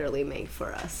 literally make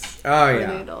for us. Oh, for yeah.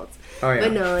 the adults. Oh, yeah.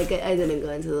 But no, like, I didn't go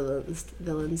into the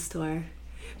villain store.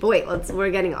 But wait,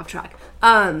 we're getting off track.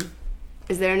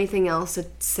 Is there anything else to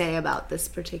say about this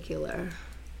particular...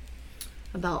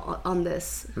 on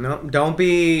this? No, don't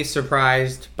be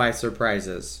surprised by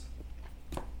surprises,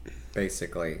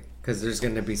 basically. Because there's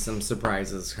going to be some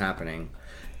surprises happening.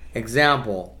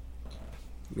 Example,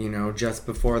 just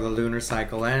before the lunar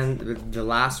cycle ends, the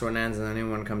last one ends and the new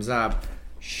one comes up,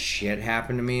 shit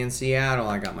happened to me in Seattle.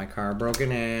 I got my car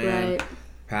broken in. Right.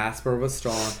 Passport was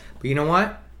stolen. But you know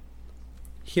what?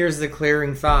 Here's the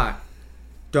clearing thought.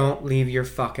 Don't leave your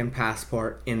fucking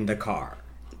passport in the car.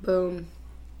 Boom.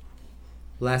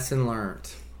 Lesson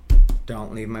learned.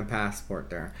 Don't leave my passport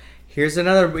there. Here's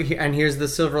here's the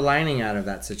silver lining out of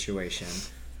that situation.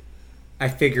 I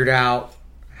figured out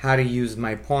how to use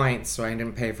my points so I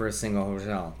didn't pay for a single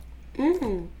hotel.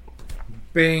 Mm-hmm.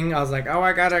 Bing, I was like, oh,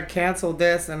 I gotta cancel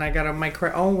this, and I gotta my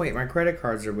credit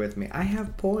cards are with me. I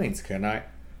have points. Can I?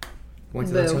 Went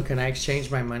to the hotel. Can I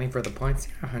exchange my money for the points?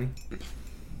 Yeah, honey.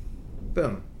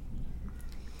 Boom.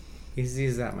 He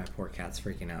sees that my poor cat's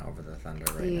freaking out over the thunder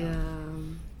right now.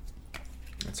 Yeah.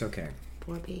 It's okay.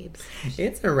 Poor babes.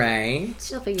 It's alright.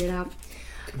 She'll figure it out.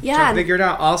 Yeah. She'll figure it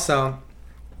out. Also,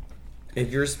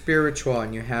 if you're spiritual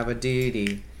and you have a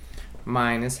deity,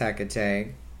 mine is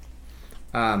Hecate.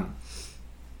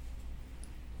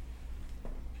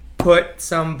 Put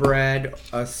some bread,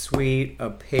 a sweet, a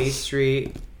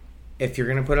pastry. If you're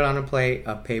gonna put it on a plate,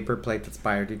 a paper plate that's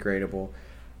biodegradable,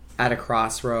 at a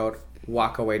crossroad.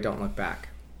 Walk away, don't look back.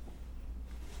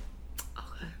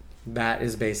 Okay. That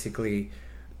is basically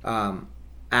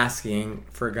asking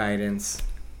for guidance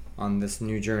on this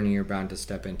new journey you're bound to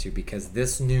step into, because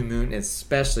this new moon,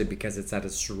 especially because it's at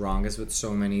its strongest with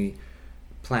so many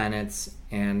planets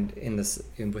and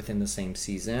within the same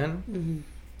season, mm-hmm.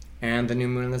 and the new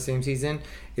moon in the same season,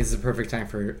 is the perfect time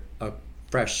for a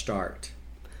fresh start.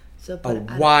 So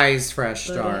fresh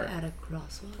start. Put it at a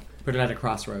crossroad. Put it at a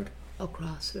crossroad. A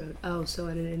crossroad. Oh, so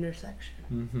at an intersection.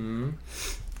 Mm-hmm.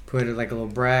 Put it like a little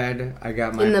bread. I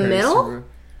got my... In the middle?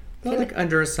 Well, like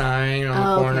under a sign on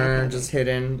the corner, okay. Just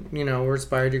hidden. Where it's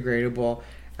biodegradable.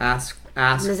 Ask for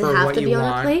what you want. Does it have to be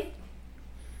on a plate?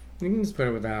 You can just put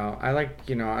it without. I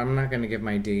I'm not going to give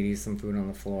my deity some food on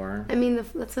the floor. I mean,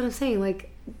 that's what I'm saying.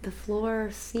 Like, the floor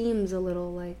seems a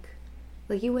little like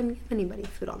you wouldn't give anybody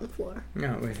food on the floor.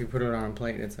 No, if you put it on a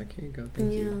plate, it's like, here you go,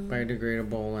 thank you.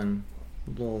 Biodegradable and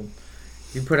little...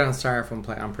 You put it on a styrofoam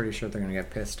plate, I'm pretty sure they're going to get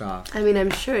pissed off. I mean, I'm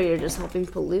sure you're just helping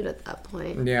pollute at that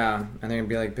point. Yeah, and they're going to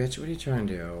be like, bitch, what are you trying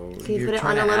to do? Can you put it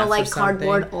on a little,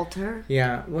 cardboard altar?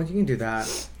 Yeah, well, you can do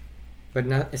that. But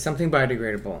it's something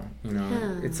biodegradable,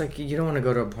 Yeah. It's like, you don't want to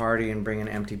go to a party and bring an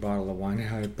empty bottle of wine.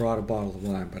 I brought a bottle of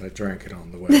wine, but I drank it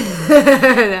on the way.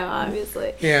 No,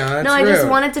 obviously. Yeah, that's No, I rude. just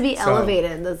want it to be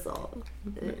elevated, that's all.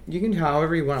 You can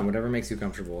however you want, whatever makes you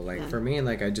comfortable. Like, for me,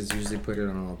 I just usually put it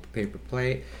on a paper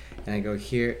plate, and I go,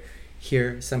 here,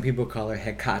 some people call it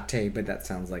Hecate, but that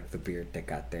sounds like the beard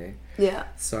Tecate. Yeah.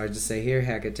 So I just say, here,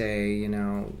 Hecate,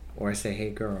 or I say,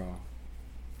 hey, girl.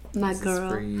 My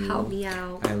girl, help me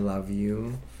out. I love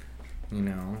you.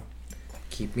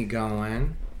 Keep me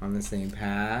going on the same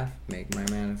path. Make my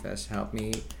manifest. Help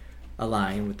me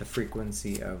align with the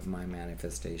frequency of my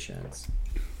manifestations.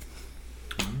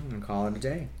 And call it a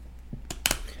day.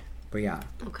 But yeah,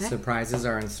 okay. Surprises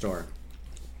are in store.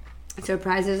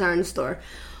 Surprises are in store.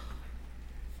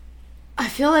 I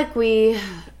feel like we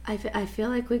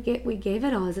gave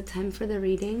it all. Is it time for the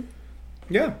reading?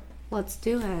 Yeah. Let's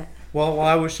do it. Well, while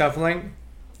I was shuffling,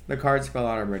 the cards fell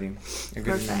out already. A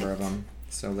good number of them.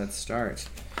 So let's start.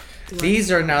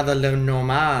 These are now the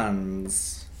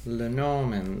Lenormands.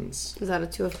 Is that a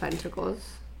Two of Pentacles?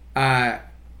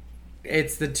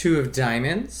 It's the Two of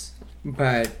Diamonds,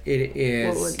 but it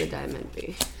is... What would the diamond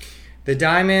be? The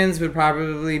diamonds would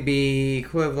probably be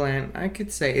equivalent, I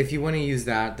could say, if you want to use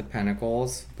that, the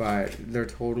pentacles, but they're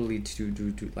totally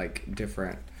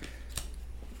different.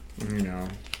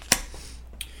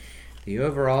 The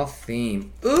overall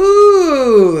theme.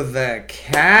 Ooh, the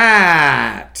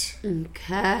cat.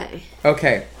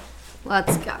 Okay.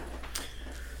 Let's go.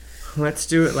 Let's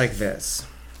do it like this.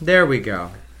 There we go.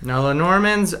 Now,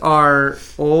 Lenormands are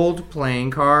old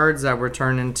playing cards that were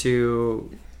turned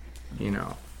into,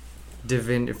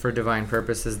 for divine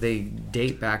purposes, they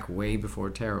date back way before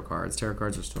tarot cards. Tarot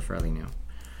cards are still fairly new,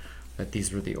 but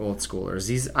these were the old schoolers.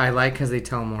 These I like because they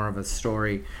tell more of a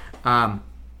story.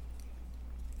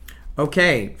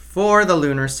 Okay, for the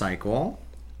lunar cycle,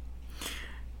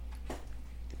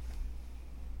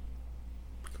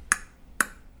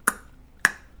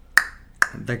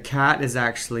 the cat is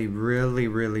actually really,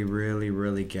 really, really,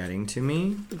 really getting to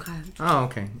me. Okay. Oh,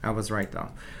 okay. I was right, though.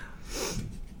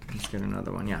 Let's get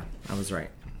another one. Yeah, I was right.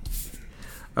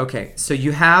 Okay, so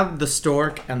you have the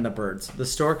stork and the birds. The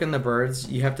stork and the birds,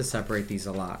 you have to separate these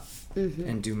a lot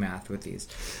and do math with these.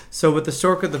 So with the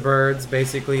stork of the birds,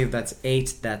 basically that's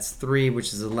 8, that's 3,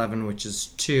 which is 11, which is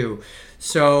 2.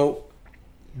 So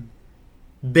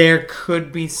there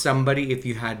could be somebody, if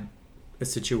you had a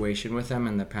situation with them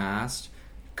in the past,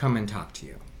 come and talk to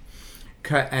you.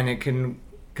 And it can,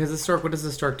 because the stork, what does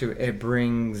the stork do? It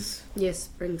brings... Yes,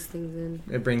 brings things in.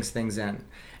 It brings things in.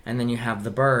 And then you have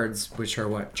the birds, which are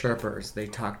what? Chirpers. They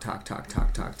talk.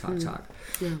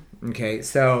 Yeah. Okay,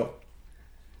 so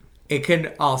it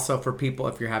could also, for people,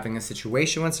 if you're having a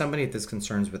situation with somebody, if there's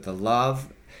concerns with the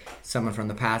love, someone from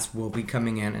the past will be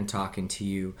coming in and talking to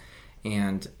you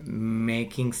and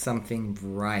making something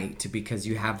right because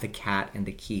you have the cat and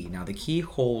the key. Now, the key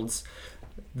holds...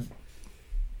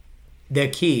 The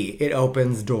key, it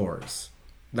opens doors.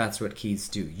 That's what keys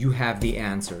do. You have the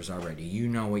answers already. You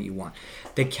know what you want.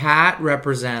 The cat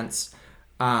represents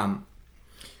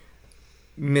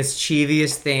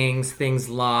mischievous things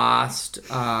lost.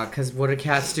 Because what do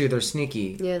cats do? They're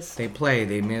sneaky. Yes. They play.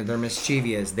 They're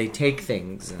mischievous. They take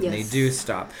things and they do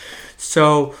stuff.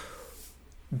 So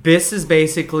this is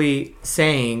basically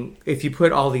saying, if you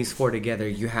put all these 4 together,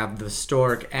 you have the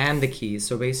stork and the keys.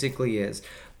 So basically is,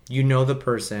 you know the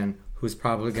person who's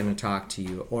probably going to talk to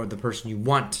you, or the person you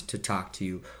want to talk to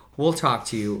you, will talk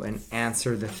to you and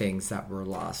answer the things that were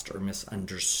lost or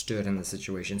misunderstood in the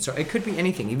situation. So it could be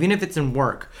anything, even if it's in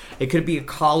work. It could be a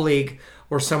colleague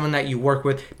or someone that you work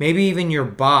with. Maybe even your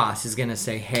boss is going to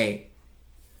say, hey,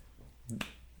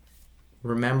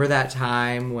 remember that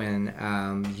time when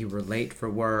you were late for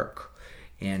work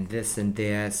and this and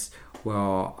this?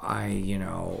 Well,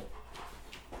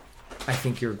 I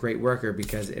think you're a great worker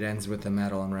because it ends with a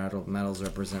medal, and medals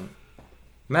represent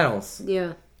medals.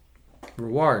 Yeah.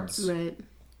 Rewards. Right.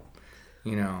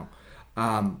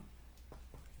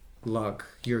 Look,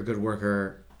 you're a good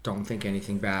worker. Don't think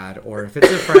anything bad. Or if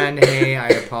it's a friend, hey, I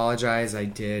apologize. I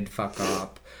did fuck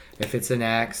up. If it's an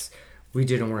ex, we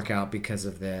didn't work out because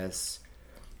of this.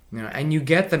 And you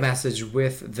get the message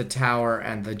with the Tower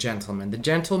and the Gentleman. The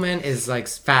Gentleman is like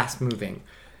fast moving.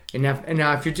 And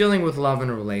now, if you're dealing with love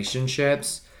and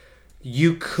relationships,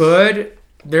 there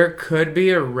could be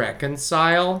a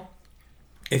reconcile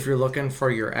if you're looking for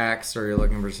your ex or you're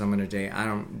looking for someone to date.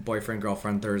 Boyfriend,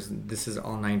 girlfriend, this is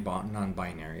all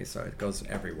non-binary, so it goes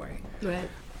every way. Right.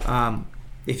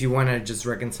 If you want to just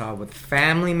reconcile with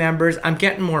family members, I'm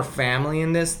getting more family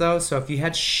in this though. So if you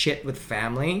had shit with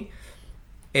family,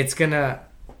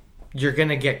 you're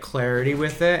gonna get clarity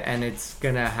with it, and it's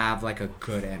gonna have like a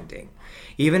good ending.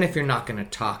 Even if you're not going to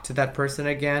talk to that person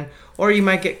again, or you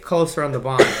might get closer on the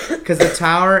bond. Because the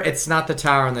Tower, it's not the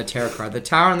Tower on the tarot card. The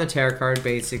Tower on the tarot card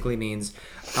basically means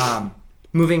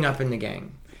moving up in the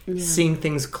game. Yeah. Seeing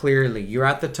things clearly. You're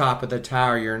at the top of the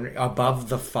tower. You're above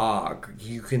the fog.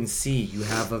 You can see. You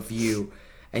have a view.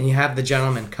 And you have the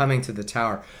Gentleman coming to the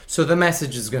tower. So the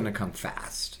message is going to come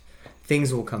fast.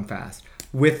 Things will come fast.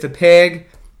 With the pig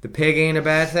ain't a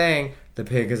bad thing. The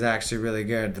pig is actually really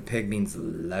good. The pig means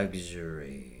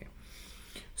luxury.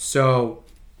 So,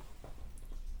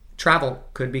 travel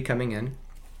could be coming in.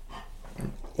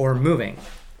 Or moving.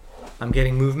 I'm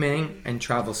getting movement and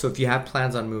travel. So if you have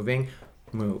plans on moving,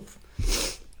 move.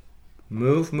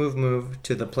 Move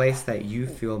to the place that you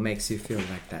feel makes you feel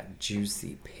like that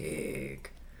juicy pig.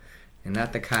 And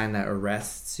not the kind that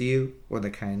arrests you or the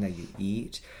kind that you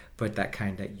eat, but that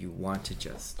kind that you want to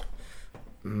just...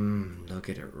 look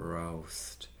at it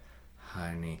roast.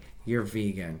 Honey, you're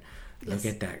vegan. Yes.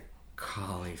 Look at that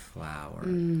cauliflower.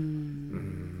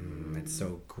 It's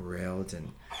so grilled,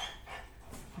 and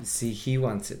see, he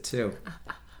wants it too.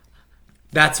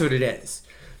 That's what it is.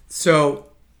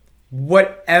 So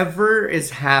whatever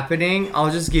is happening, I'll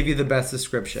just give you the best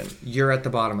description. You're at the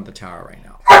bottom of the tower right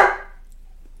now.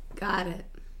 Got it.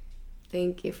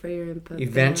 Thank you for your input.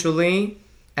 Eventually,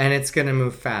 and it's going to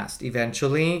move fast.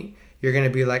 Eventually, you're going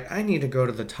to be like, I need to go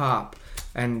to the top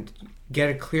and get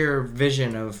a clear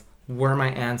vision of where my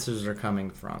answers are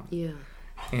coming from. Yeah.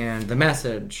 And the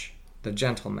message, the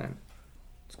Gentleman,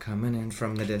 is coming in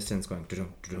from the distance going,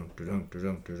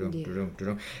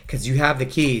 because you have the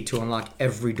key to unlock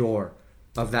every door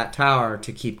of that tower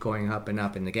to keep going up and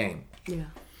up in the game. Yeah.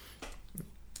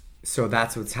 So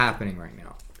that's what's happening right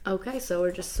now. Okay, so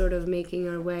we're just sort of making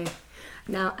our way.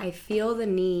 Now, I feel the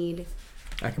need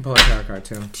I can pull a tarot card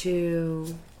too.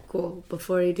 to... Cool.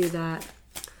 Before you do that,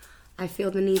 I feel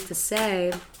the need to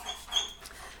say,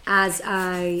 as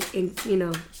I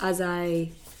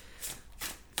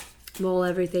roll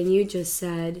everything you just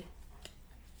said,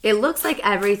 it looks like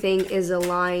everything is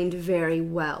aligned very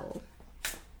well.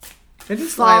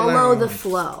 Follow the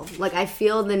flow. Like, I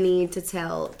feel the need to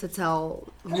tell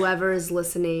whoever is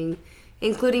listening,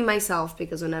 including myself,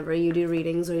 because whenever you do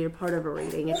readings or you're part of a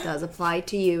reading, it does apply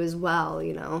to you as well,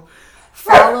 you know.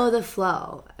 Follow the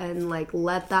flow and, like,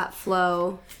 let that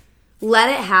flow, let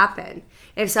it happen.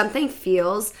 If something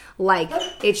feels like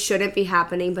it shouldn't be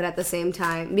happening, but at the same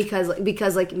time, because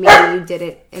like, maybe you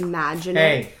didn't imagine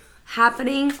it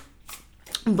happening,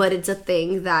 but it's a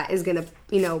thing that is gonna,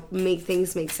 you know, make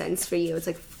things make sense for you. It's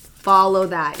like, follow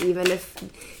that, even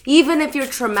if your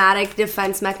traumatic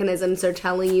defense mechanisms are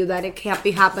telling you that it can't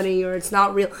be happening or it's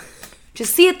not real.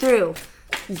 Just see it through.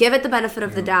 Give it the benefit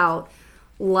of the doubt.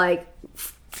 Like,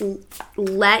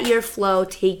 let your flow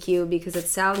take you, because it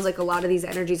sounds like a lot of these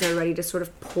energies are ready to sort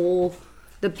of pull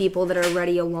the people that are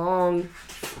already along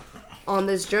on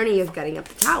this journey of getting up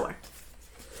the tower.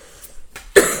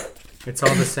 It's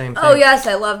all the same thing. Oh, yes,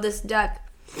 I love this deck.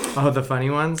 Oh, the funny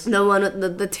ones? The one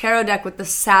with the tarot deck with the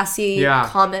sassy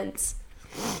comments.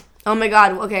 Oh my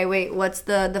god, okay, wait, what's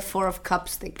the Four of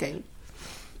Cups thinking?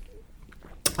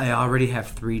 I already have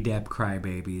 3 Deb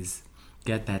crybabies.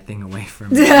 Get that thing away from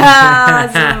me.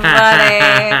 That's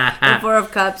funny. The Four of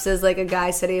Cups is like a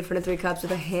guy sitting in front of 3 cups with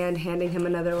a hand handing him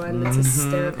another one. That's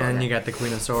hysterical. And you got the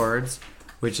Queen of Swords,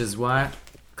 which is what?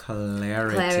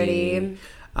 Clarity.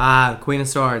 Queen of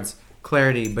Swords,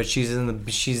 clarity, but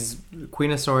she's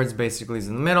Queen of Swords basically is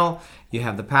in the middle. You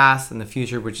have the past and the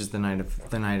future, which is the Knight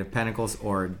of Pentacles,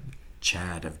 or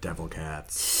Chad of Devil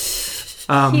Cats.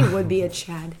 He would be a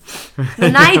Chad.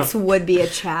 The Knights would be a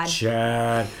Chad.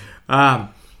 Chad.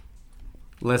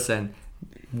 Listen,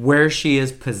 where she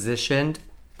is positioned,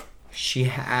 she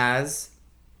has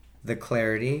the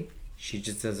clarity. She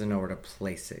just doesn't know where to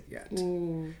place it yet.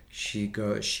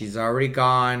 She's already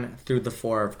gone through the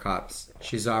Four of Cups.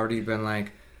 She's already been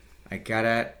like, I get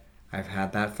it. I've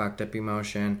had that fucked up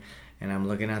emotion, and I'm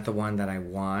looking at the one that I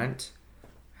want.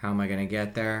 How am I going to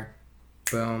get there?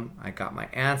 Boom, I got my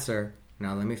answer.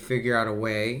 Now let me figure out a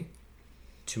way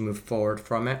to move forward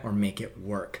from it or make it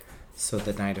work, so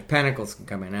the Knight of Pentacles can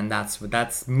come in. And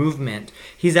that's movement.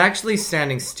 He's actually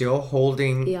standing still,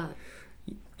 holding. Yeah.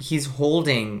 He's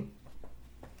holding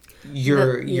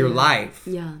your life.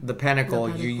 Yeah. The Pentacle,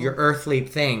 your earthly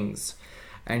things,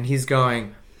 and he's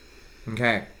going,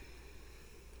 okay,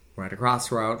 we're at a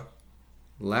crossroad,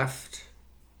 left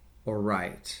or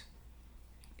right.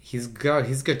 He's good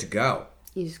to go.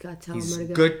 You just gotta tell him where to go.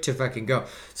 He's good to fucking go.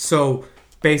 So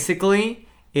basically,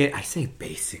 I say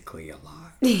basically a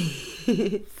lot.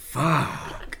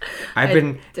 Fuck. I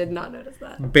did not notice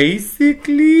that.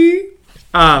 Basically,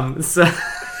 so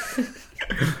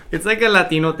it's like a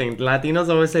Latino thing. Latinos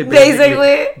always say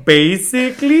basically.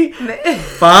 Basically.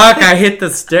 Fuck, I hit the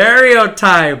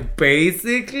stereotype.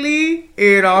 Basically,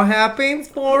 it all happens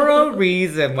for a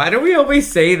reason. Why do we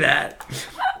always say that?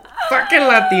 Fucking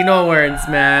Latino words,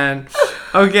 man.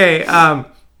 Okay,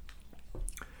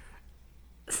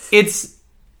 it's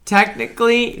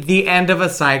technically the end of a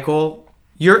cycle.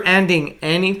 You're ending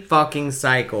any fucking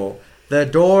cycle. The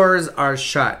doors are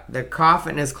shut. The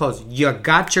coffin is closed. You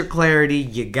got your clarity.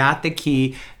 You got the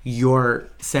key. You're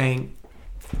saying,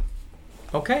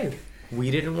 okay,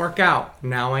 we didn't work out.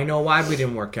 Now I know why we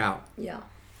didn't work out. Yeah.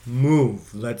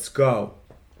 Move. Let's go.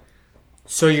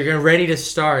 So you're getting ready to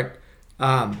start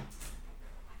a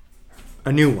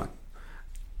new one.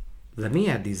 Let me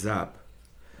add these up.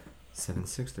 7,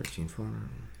 6, 13, 4.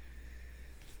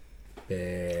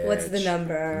 Bitch. What's the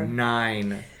number?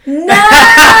 9. No!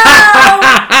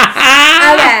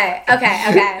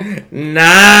 Okay.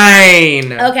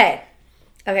 9! Okay,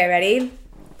 ready?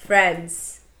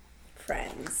 Friends.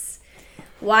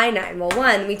 Why 9? Well,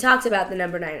 1, we talked about the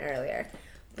number 9 earlier.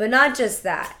 But not just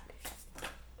that.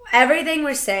 Everything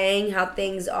we're saying, how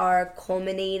things are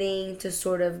culminating to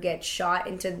sort of get shot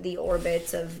into the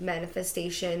orbits of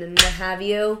manifestation and what have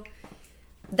you,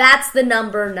 that's the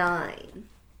number 9.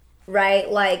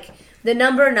 right? Like the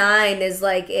number 9 is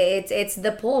like it's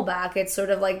the pullback. It's sort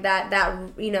of like that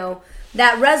you know,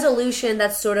 that resolution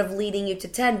that's sort of leading you to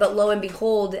 10, but lo and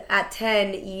behold, at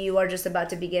 10 you are just about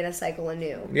to begin a cycle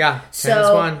anew. Yeah, 10 is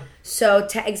 1. So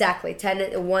exactly,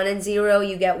 10, 1 and 0,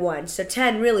 you get 1. So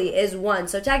 10 really is 1.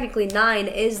 So technically 9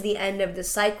 is the end of the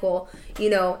cycle, you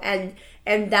know, and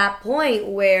that point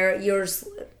where you're,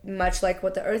 much like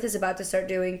what the Earth is about to start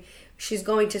doing, she's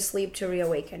going to sleep to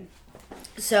reawaken.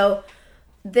 So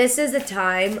this is a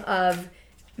time of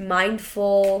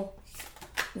mindful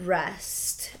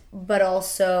rest, but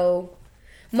also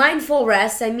mindful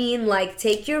rest. I mean, like,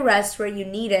 take your rest where you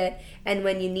need it, and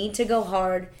when you need to go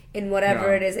hard in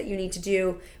whatever it is that you need to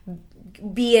do,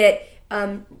 be it,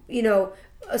 you know,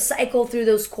 a cycle through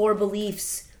those core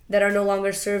beliefs that are no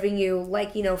longer serving you.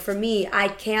 Like, you know, for me, I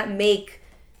can't make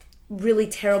really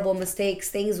terrible mistakes.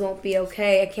 Things won't be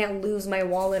okay. I can't lose my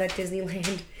wallet at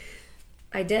Disneyland.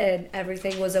 I did.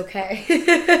 Everything was okay.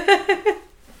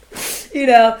 You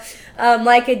know,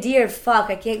 like a deer, fuck,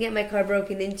 I can't get my car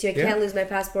broken into. I can't lose my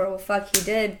passport. Well, fuck, you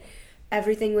did.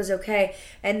 Everything was okay.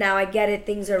 And now I get it,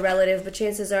 things are relative, but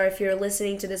chances are if you're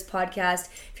listening to this podcast,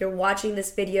 if you're watching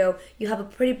this video, you have a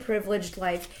pretty privileged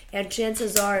life. And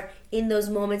chances are in those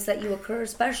moments that you occur,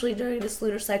 especially during this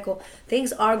lunar cycle,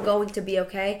 things are going to be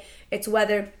okay. It's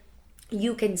whether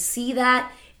you can see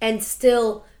that and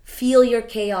still feel your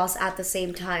chaos at the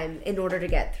same time in order to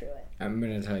get through it. I'm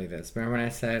going to tell you this. Remember when I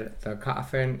said the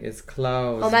coffin is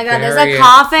closed? Oh my God, there's a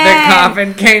coffin! The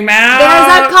coffin came out!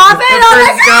 There's a coffin! Oh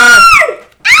my God!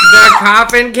 The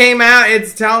coffin came out.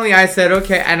 It's telling me. I said,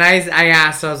 okay. And I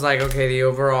asked, I was like, okay, the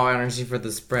overall energy for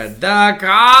the spread. The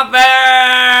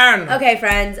coffin! Okay,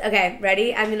 friends. Okay,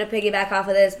 ready? I'm going to piggyback off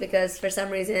of this because for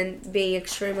some reason being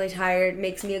extremely tired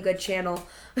makes me a good channel.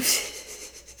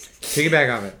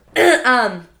 Piggyback off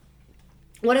it.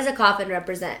 What does a coffin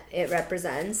represent? It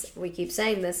represents, we keep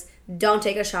saying this, don't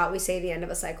take a shot, we say the end of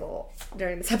a cycle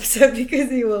during this episode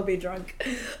because you will be drunk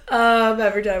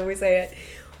every time we say it.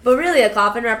 But really, a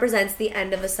coffin represents the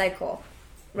end of a cycle,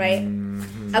 right?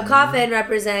 Mm-hmm. A coffin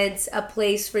represents a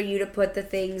place for you to put the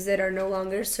things that are no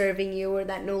longer serving you or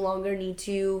that no longer need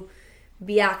to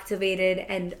be activated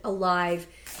and alive.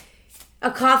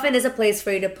 A coffin is a place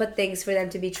for you to put things for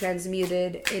them to be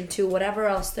transmuted into whatever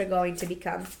else they're going to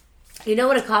become. You know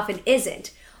what a coffin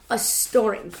isn't? A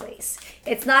storing place.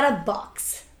 It's not a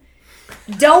box.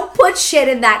 Don't put shit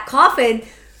in that coffin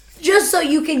just so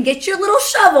you can get your little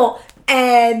shovel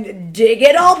and dig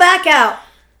it all back out.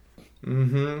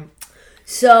 Mm-hmm.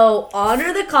 So,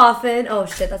 honor the coffin. Oh,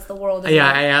 shit, that's the world.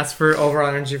 Yeah, I asked for overall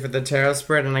energy for the tarot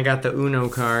spread, and I got the Uno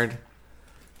card.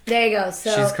 There you go.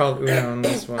 So she's called Uno in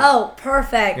this one. Oh,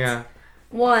 perfect. Yeah.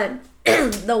 1,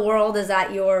 the world is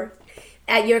at your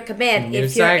command.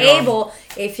 If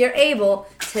you're able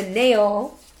to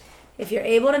nail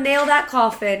that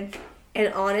coffin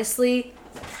and honestly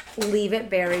leave it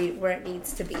buried where it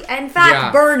needs to be. In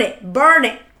fact, burn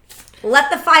it. Let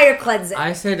the fire cleanse it.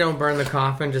 I say don't burn the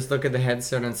coffin, just look at the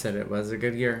headstone and say it was a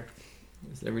good year.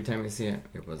 Every time you see it,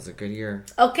 it was a good year.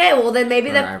 Okay, well then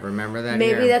maybe I remember that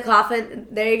maybe year. The coffin,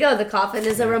 there you go, the coffin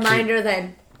is a reminder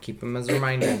then. Keep them as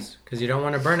reminders because you don't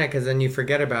want to burn it because then you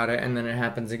forget about it and then it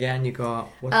happens again. You go,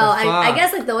 what the fuck? I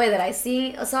guess like the way that I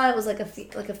saw it was like a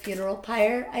funeral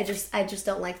pyre. I just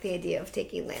don't like the idea of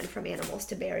taking land from animals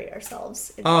to bury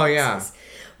ourselves. Oh yeah.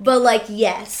 But like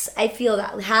yes, I feel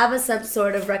that have some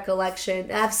sort of recollection,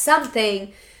 have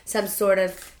something, some sort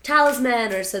of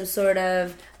talisman or some sort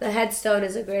of the headstone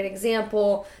is a great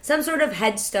example. Some sort of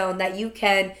headstone that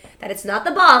it's not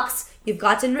the box. You've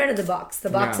gotten rid of the box. The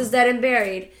box is dead and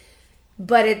buried.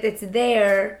 But it's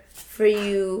there for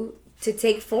you to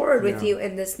take forward with you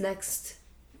in this next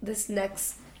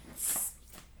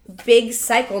big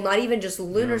cycle. Not even just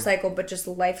lunar cycle, but just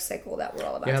life cycle that we're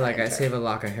all about. Yeah, to like enter. I save a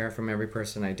lock of hair from every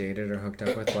person I dated or hooked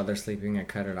up with while they're sleeping. I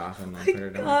cut it off and then put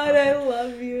it in my pocket. I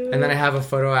love you. And then I have a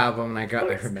photo album and I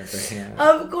remember him.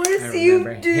 Of course you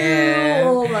do. Him,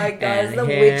 oh my God, it's the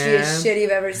witchiest shit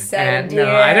you've ever said.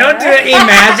 No, I don't do it.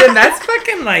 Imagine that's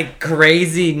fucking like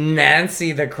crazy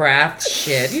Nancy the Craft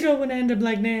shit. You don't want to end up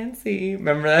like Nancy.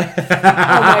 Remember that? Oh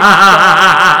my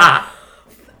God.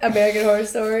 American Horror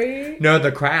Story? No,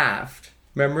 The Craft.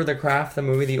 Remember The Craft, the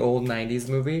movie, the old 90s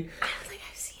movie? I don't think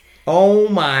I've seen it. Oh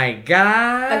my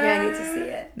God. Okay, I need to see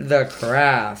it. The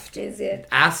Craft. Is it?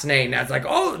 Ask Nate, and it's like,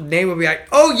 Nate would be like,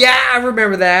 oh yeah, I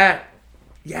remember that.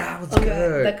 Yeah, it was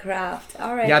good. The Craft.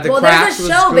 All right. Yeah, The Craft Craft there's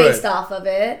a show was good. based off of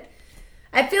it.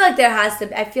 I feel like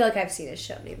I feel like I've seen a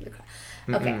show named The Craft.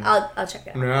 Okay, I'll check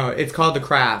it out. No, it's called The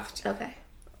Craft. Okay.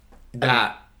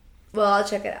 That Well, I'll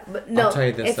check it out. But no, I'll tell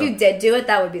you this, if though. you did do it,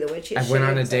 that would be the witchiest I shit went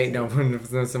on I've a date. seen. No,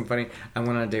 it was something funny. I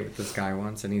went on a date with this guy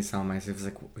once, and he saw my. He was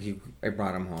like, I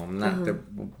brought him home,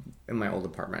 in my old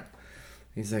apartment.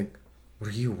 He's like, "Were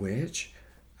you a witch?"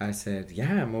 I said,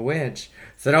 "Yeah, I'm a witch."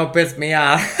 So don't piss me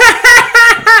off.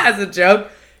 As a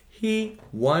joke, he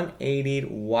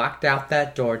 180'd, walked out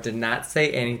that door, did not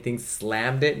say anything,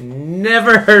 slammed it,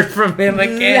 never heard from him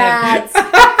again.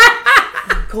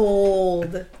 That's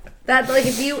gold. That like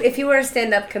if you were a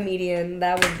stand-up comedian,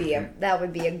 that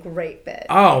would be a great bit.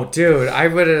 Oh, dude, I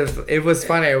would have. It was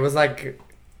funny. It was like,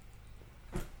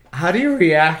 how do you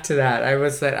react to that?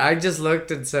 I just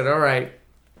looked and said, "All right,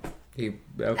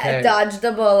 okay." I dodged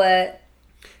a bullet.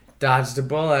 Dodged a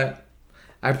bullet.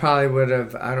 I probably would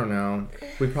have. I don't know.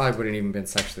 We probably wouldn't even been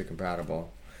sexually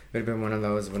compatible. It would have been one of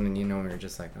those when you're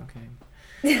just like, okay.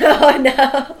 Oh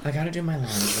no! I gotta do my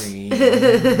laundry.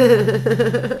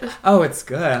 Oh, it's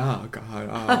good. Oh God.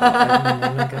 Oh,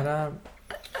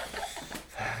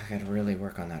 I gotta really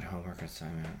work on that homework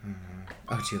assignment.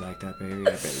 Oh, do you like that, baby?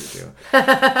 I bet you do.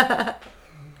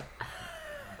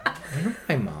 I wonder what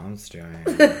my mom's doing.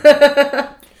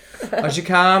 Oh, she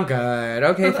come? Good.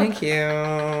 Okay, thank you.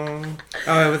 Oh,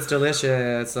 it was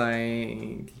delicious.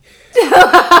 Like,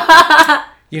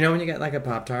 you know when you get like a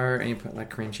Pop-Tart and you put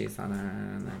like cream cheese on it,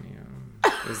 and then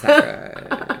is that good?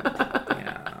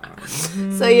 Yeah.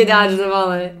 So you dodged the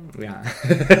bullet. Yeah.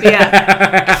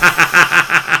 Yeah.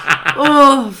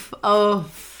 Oof.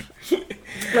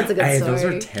 That's a good story. Those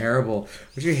are terrible.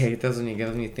 Would you hate those when you get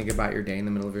them and you think about your day in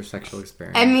the middle of your sexual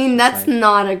experience? I mean, that's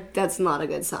not a good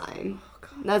sign.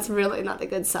 That's really not a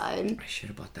good sign. I should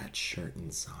have bought that shirt in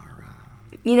Zara.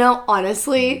 You know,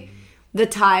 honestly, the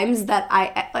times that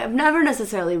I've never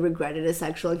necessarily regretted a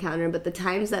sexual encounter, but the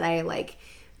times that I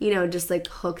just like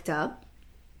hooked up,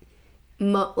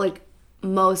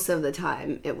 most of the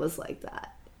time it was like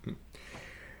that.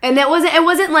 And it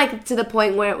wasn't like to the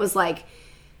point where it was like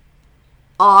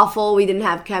awful. We didn't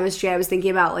have chemistry. I was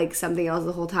thinking about like something else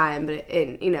the whole time, but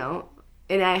and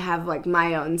I have like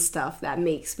my own stuff that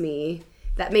makes my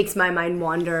mind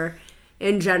wander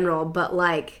in general, but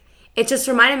like it just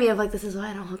reminded me of like, this is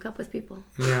why I don't hook up with people.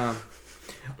 Yeah.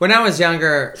 When I was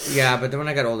younger, yeah, but then when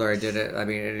I got older, I did it. I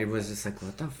mean, it was just like,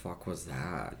 what the fuck was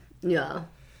that? Yeah.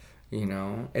 You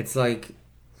know? It's like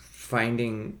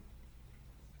finding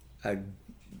a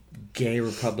gay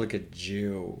Republican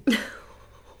Jew.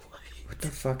 What the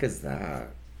fuck is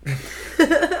that?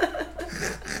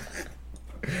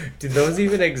 Do those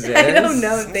even exist? I don't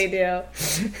know if they do.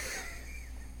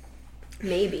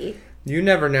 Maybe. You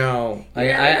never know.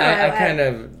 Yeah, I kind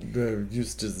of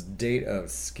used to date a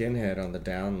skinhead on the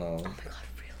down low. Oh my god,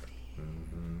 really?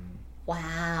 Mm-hmm.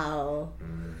 Wow.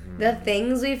 Mm-hmm. The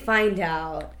things we find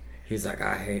out. He's like,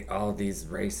 I hate all these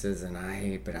races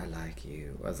but I like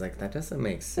you. I was like, that doesn't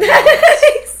make sense.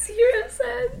 That makes zero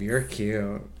sense. You're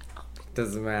cute.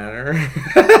 Doesn't matter. On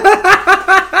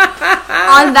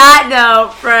that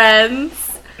note, friends,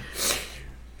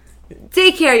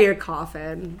 take care of your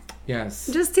coffin. Yes.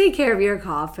 Just take care of your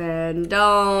coffin.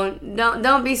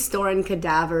 Don't be storing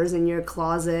cadavers in your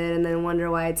closet and then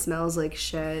wonder why it smells like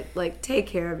shit. Like, take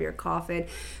care of your coffin.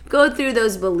 Go through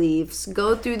those beliefs.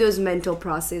 Go through those mental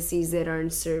processes that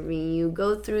aren't serving you.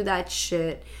 Go through that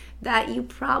shit that you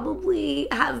probably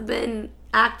have been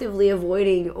actively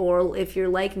avoiding, or if you're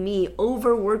like me,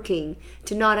 overworking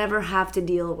to not ever have to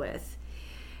deal with.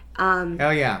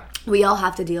 Hell yeah. We all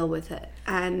have to deal with it.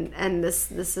 And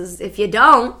this is, if you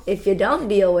don't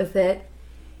deal with it,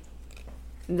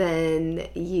 then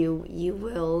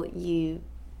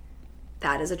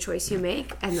that is a choice you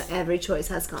make, and every choice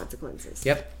has consequences.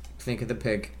 Yep. Think of the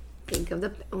pig. Think of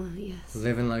the, oh yes.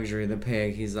 Live in luxury, the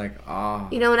pig. He's like, oh.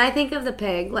 You know, when I think of the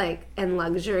pig, like, and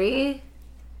luxury,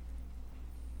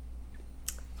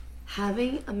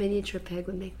 having a miniature pig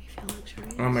would make me feel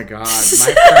luxurious. Oh my god. My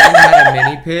friend had a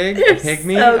mini pig. A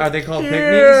pygmy? So are they called cute.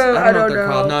 pygmies? I don't know what they're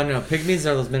know. called. No. Pygmies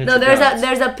are those miniature No, goats.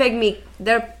 there's a pygmy.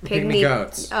 They're Pygmy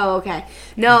goats. Oh, okay.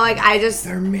 No, like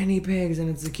They're mini pigs and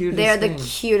it's the cutest they're thing. the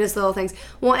cutest little things.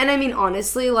 Well, and I mean,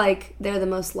 honestly, like, they're the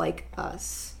most like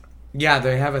us. Yeah,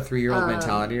 they have a 3-year-old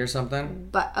mentality or something.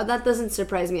 But that doesn't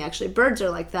surprise me, actually. Birds are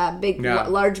like that. Big,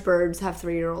 large birds have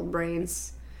 3-year-old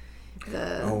brains.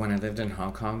 When I lived in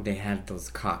Hong Kong, they had those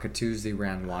cockatoos. They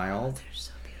ran wild. They're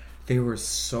so beautiful. They were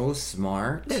so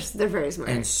smart. They're very smart.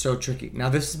 And so tricky. Now,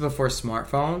 this is before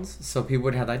smartphones, so people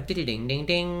would have that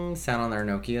ding-ding-ding sound on their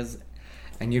Nokias,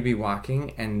 and you'd be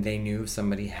walking, and they knew if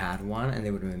somebody had one, and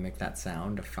they would mimic that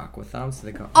sound to fuck with them, so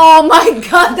they go... Oh my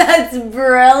god, that's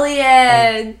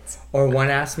brilliant! Or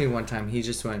one asked me one time, he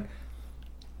just went,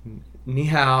 ni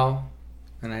hao,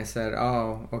 And I said,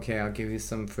 oh, okay, I'll give you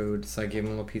some food. So I gave him a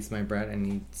little piece of my bread, and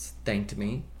he thanked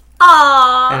me.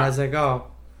 Aww. And I was like, oh,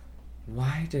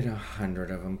 why did 100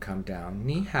 of them come down?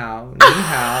 Ni hao, ni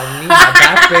hao, ni hao.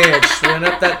 That bitch went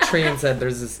up that tree and said,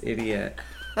 there's this idiot.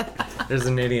 There's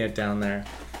an idiot down there.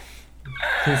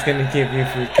 He's going to give you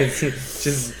food because he's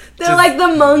just... They're like the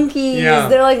monkeys. Yeah.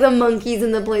 They're like the monkeys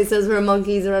in the places where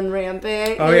monkeys run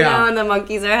rampant. Oh, you yeah. know, and the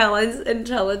monkeys are hella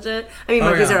intelligent. I mean,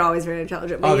 monkeys yeah. are always very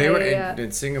intelligent. Oh, they were yeah.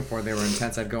 in Singapore. They were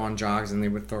intense. I'd go on jogs and they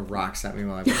would throw rocks at me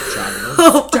while I was jogging.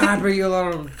 Stop it, you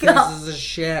little pieces of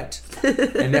shit!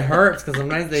 And it hurts because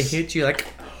sometimes they hit you like,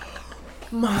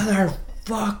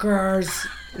 motherfuckers.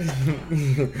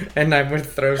 And I would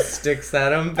throw sticks at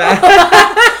them back.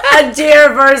 A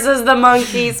deer versus the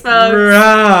monkeys,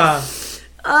 folks.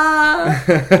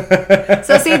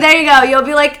 So see, there you go. You'll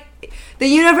be like, the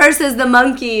universe is the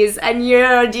monkeys, and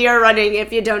you're a deer running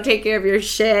if you don't take care of your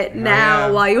shit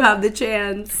now while you have the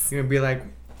chance. You'll be like,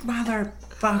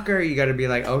 motherfucker. You gotta be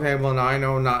like, okay, well now I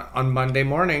know not on Monday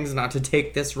mornings not to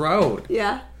take this road.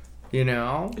 Yeah. You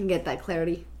know? And get that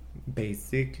clarity.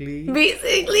 Basically.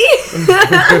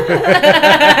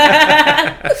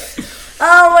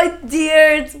 Oh, my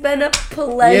dear, it's been a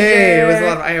pleasure. Yay, it was a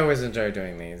lot I always enjoy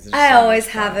doing these. I always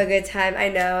have a good time, I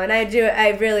know, and I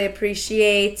really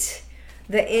appreciate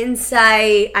the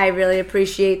insight. I really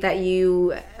appreciate that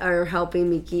you are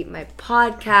helping me keep my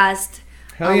podcast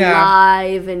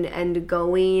alive and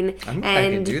going. I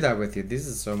can do that with you. This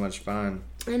is so much fun.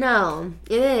 I know,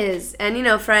 it is. And, you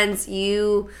know, friends,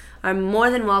 you are more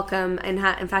than welcome and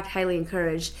in fact highly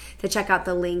encouraged to check out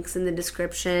the links in the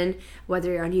description,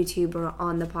 whether you're on YouTube or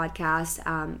on the podcast.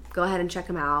 Go ahead and check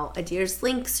him out. Adir's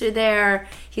links are there.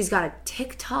 He's got a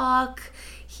TikTok.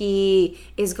 He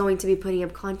is going to be putting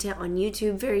up content on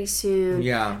YouTube very soon.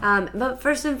 Yeah. But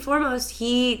first and foremost,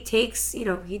 he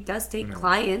does take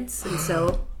clients. And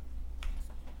so,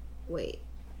 wait.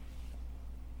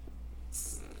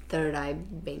 Third eye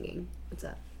banging. What's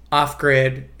up?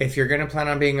 Off-grid. If you're going to plan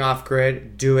on being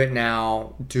off-grid, do it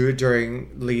now. Do it during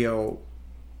Leo.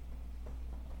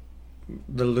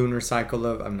 The lunar cycle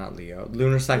of... I'm not Leo.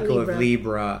 Lunar cycle of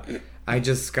Libra. I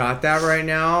just got that right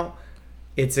now.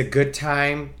 It's a good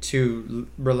time to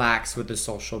relax with the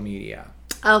social media.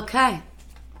 Okay.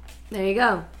 There you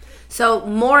go. So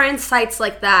more insights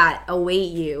like that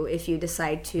await you if you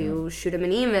decide to shoot him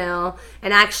an email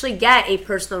and actually get a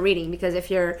personal reading. Because if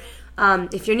you're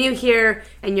new here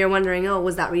and you're wondering, oh,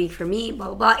 was that reading for me?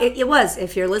 Blah, blah, blah. It was.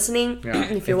 If you're listening,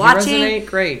 if you're watching, resonate,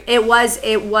 great. It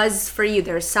was for you.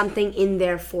 There's something in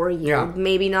there for you. Yeah.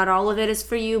 Maybe not all of it is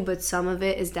for you, but some of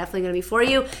it is definitely going to be for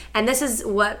you. And this is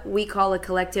what we call a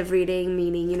collective reading,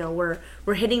 meaning, you know, we're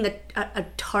hitting a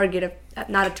target of,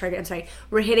 not a target, I'm sorry,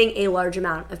 we're hitting a large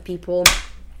amount of people,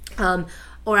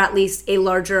 or at least a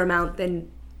larger amount than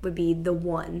would be the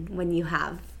one when you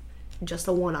have just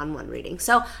a one-on-one reading.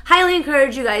 So highly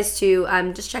encourage you guys to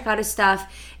just check out his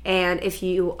stuff, and if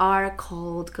you are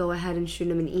called, go ahead and shoot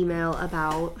him an email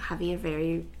about having a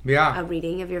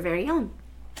reading of your very own.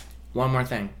 One more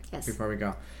thing before we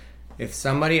go. If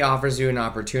somebody offers you an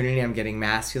opportunity, I'm getting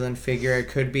masculine figure, it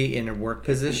could be in a work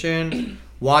position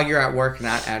while you're at work,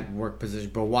 not at work position,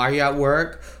 but while you're at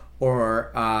work,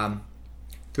 or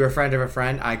through a friend of a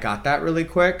friend. I got that really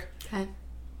quick. Okay.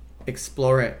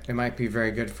 Explore it. It might be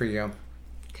very good for you.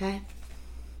 Okay.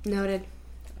 Noted.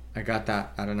 I got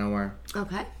that out of nowhere.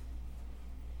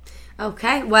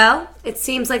 Okay, well, it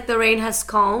seems like the rain has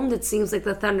calmed. It seems like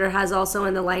the thunder has also,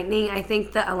 and the lightning. I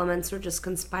think the elements are just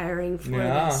conspiring for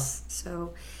this.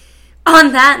 So,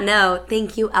 on that note,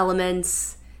 thank you,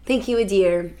 elements. Thank you,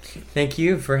 Adir. Thank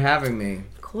you for having me.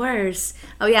 Of course.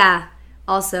 Oh, yeah.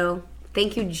 Also,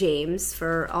 thank you, James,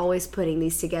 for always putting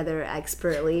these together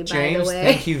expertly, by the way.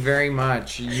 Thank you very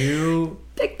much. You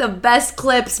pick the best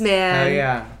clips, man. Oh,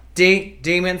 yeah.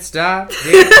 Demon stop.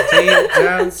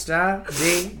 Don't stop.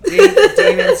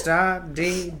 Demon stop.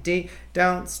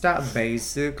 Don't stop.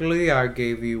 Basically, I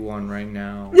gave you one right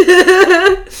now.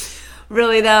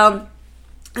 Really, though,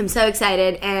 I'm so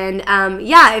excited. And,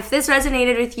 if this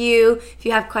resonated with you, if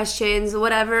you have questions,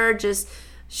 whatever, just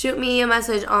shoot me a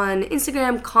message on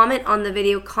Instagram, comment on the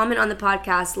video, comment on the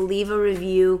podcast, leave a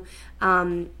review.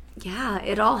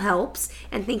 It all helps.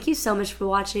 And thank you so much for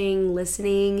watching,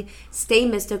 listening. Stay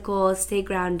mystical, stay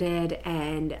grounded,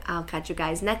 and I'll catch you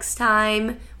guys next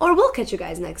time. Or we'll catch you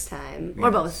guys next time. Yes. Or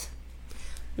both.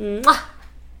 Mwah!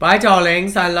 Bye,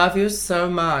 darlings. I love you so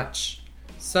much.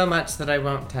 So much that I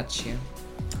won't touch you.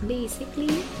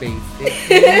 Basically.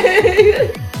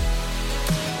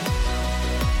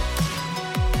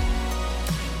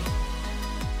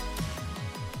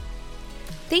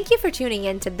 Thank you for tuning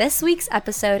in to this week's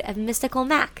episode of Mystical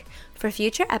Mac. For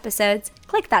future episodes,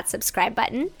 click that subscribe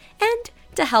button, and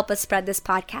to help us spread this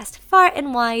podcast far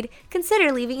and wide, consider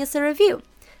leaving us a review.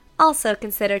 Also,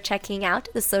 consider checking out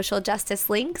the social justice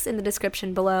links in the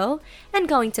description below and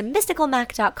going to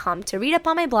mysticalmac.com to read up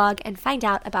on my blog and find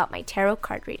out about my tarot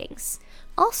card readings.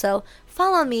 Also,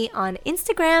 follow me on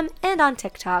Instagram and on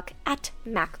TikTok at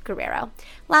Mac Guerrero.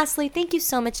 Lastly, thank you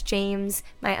so much, James,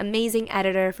 my amazing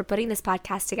editor, for putting this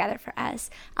podcast together for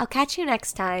us. I'll catch you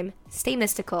next time. Stay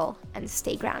mystical and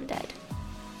stay grounded.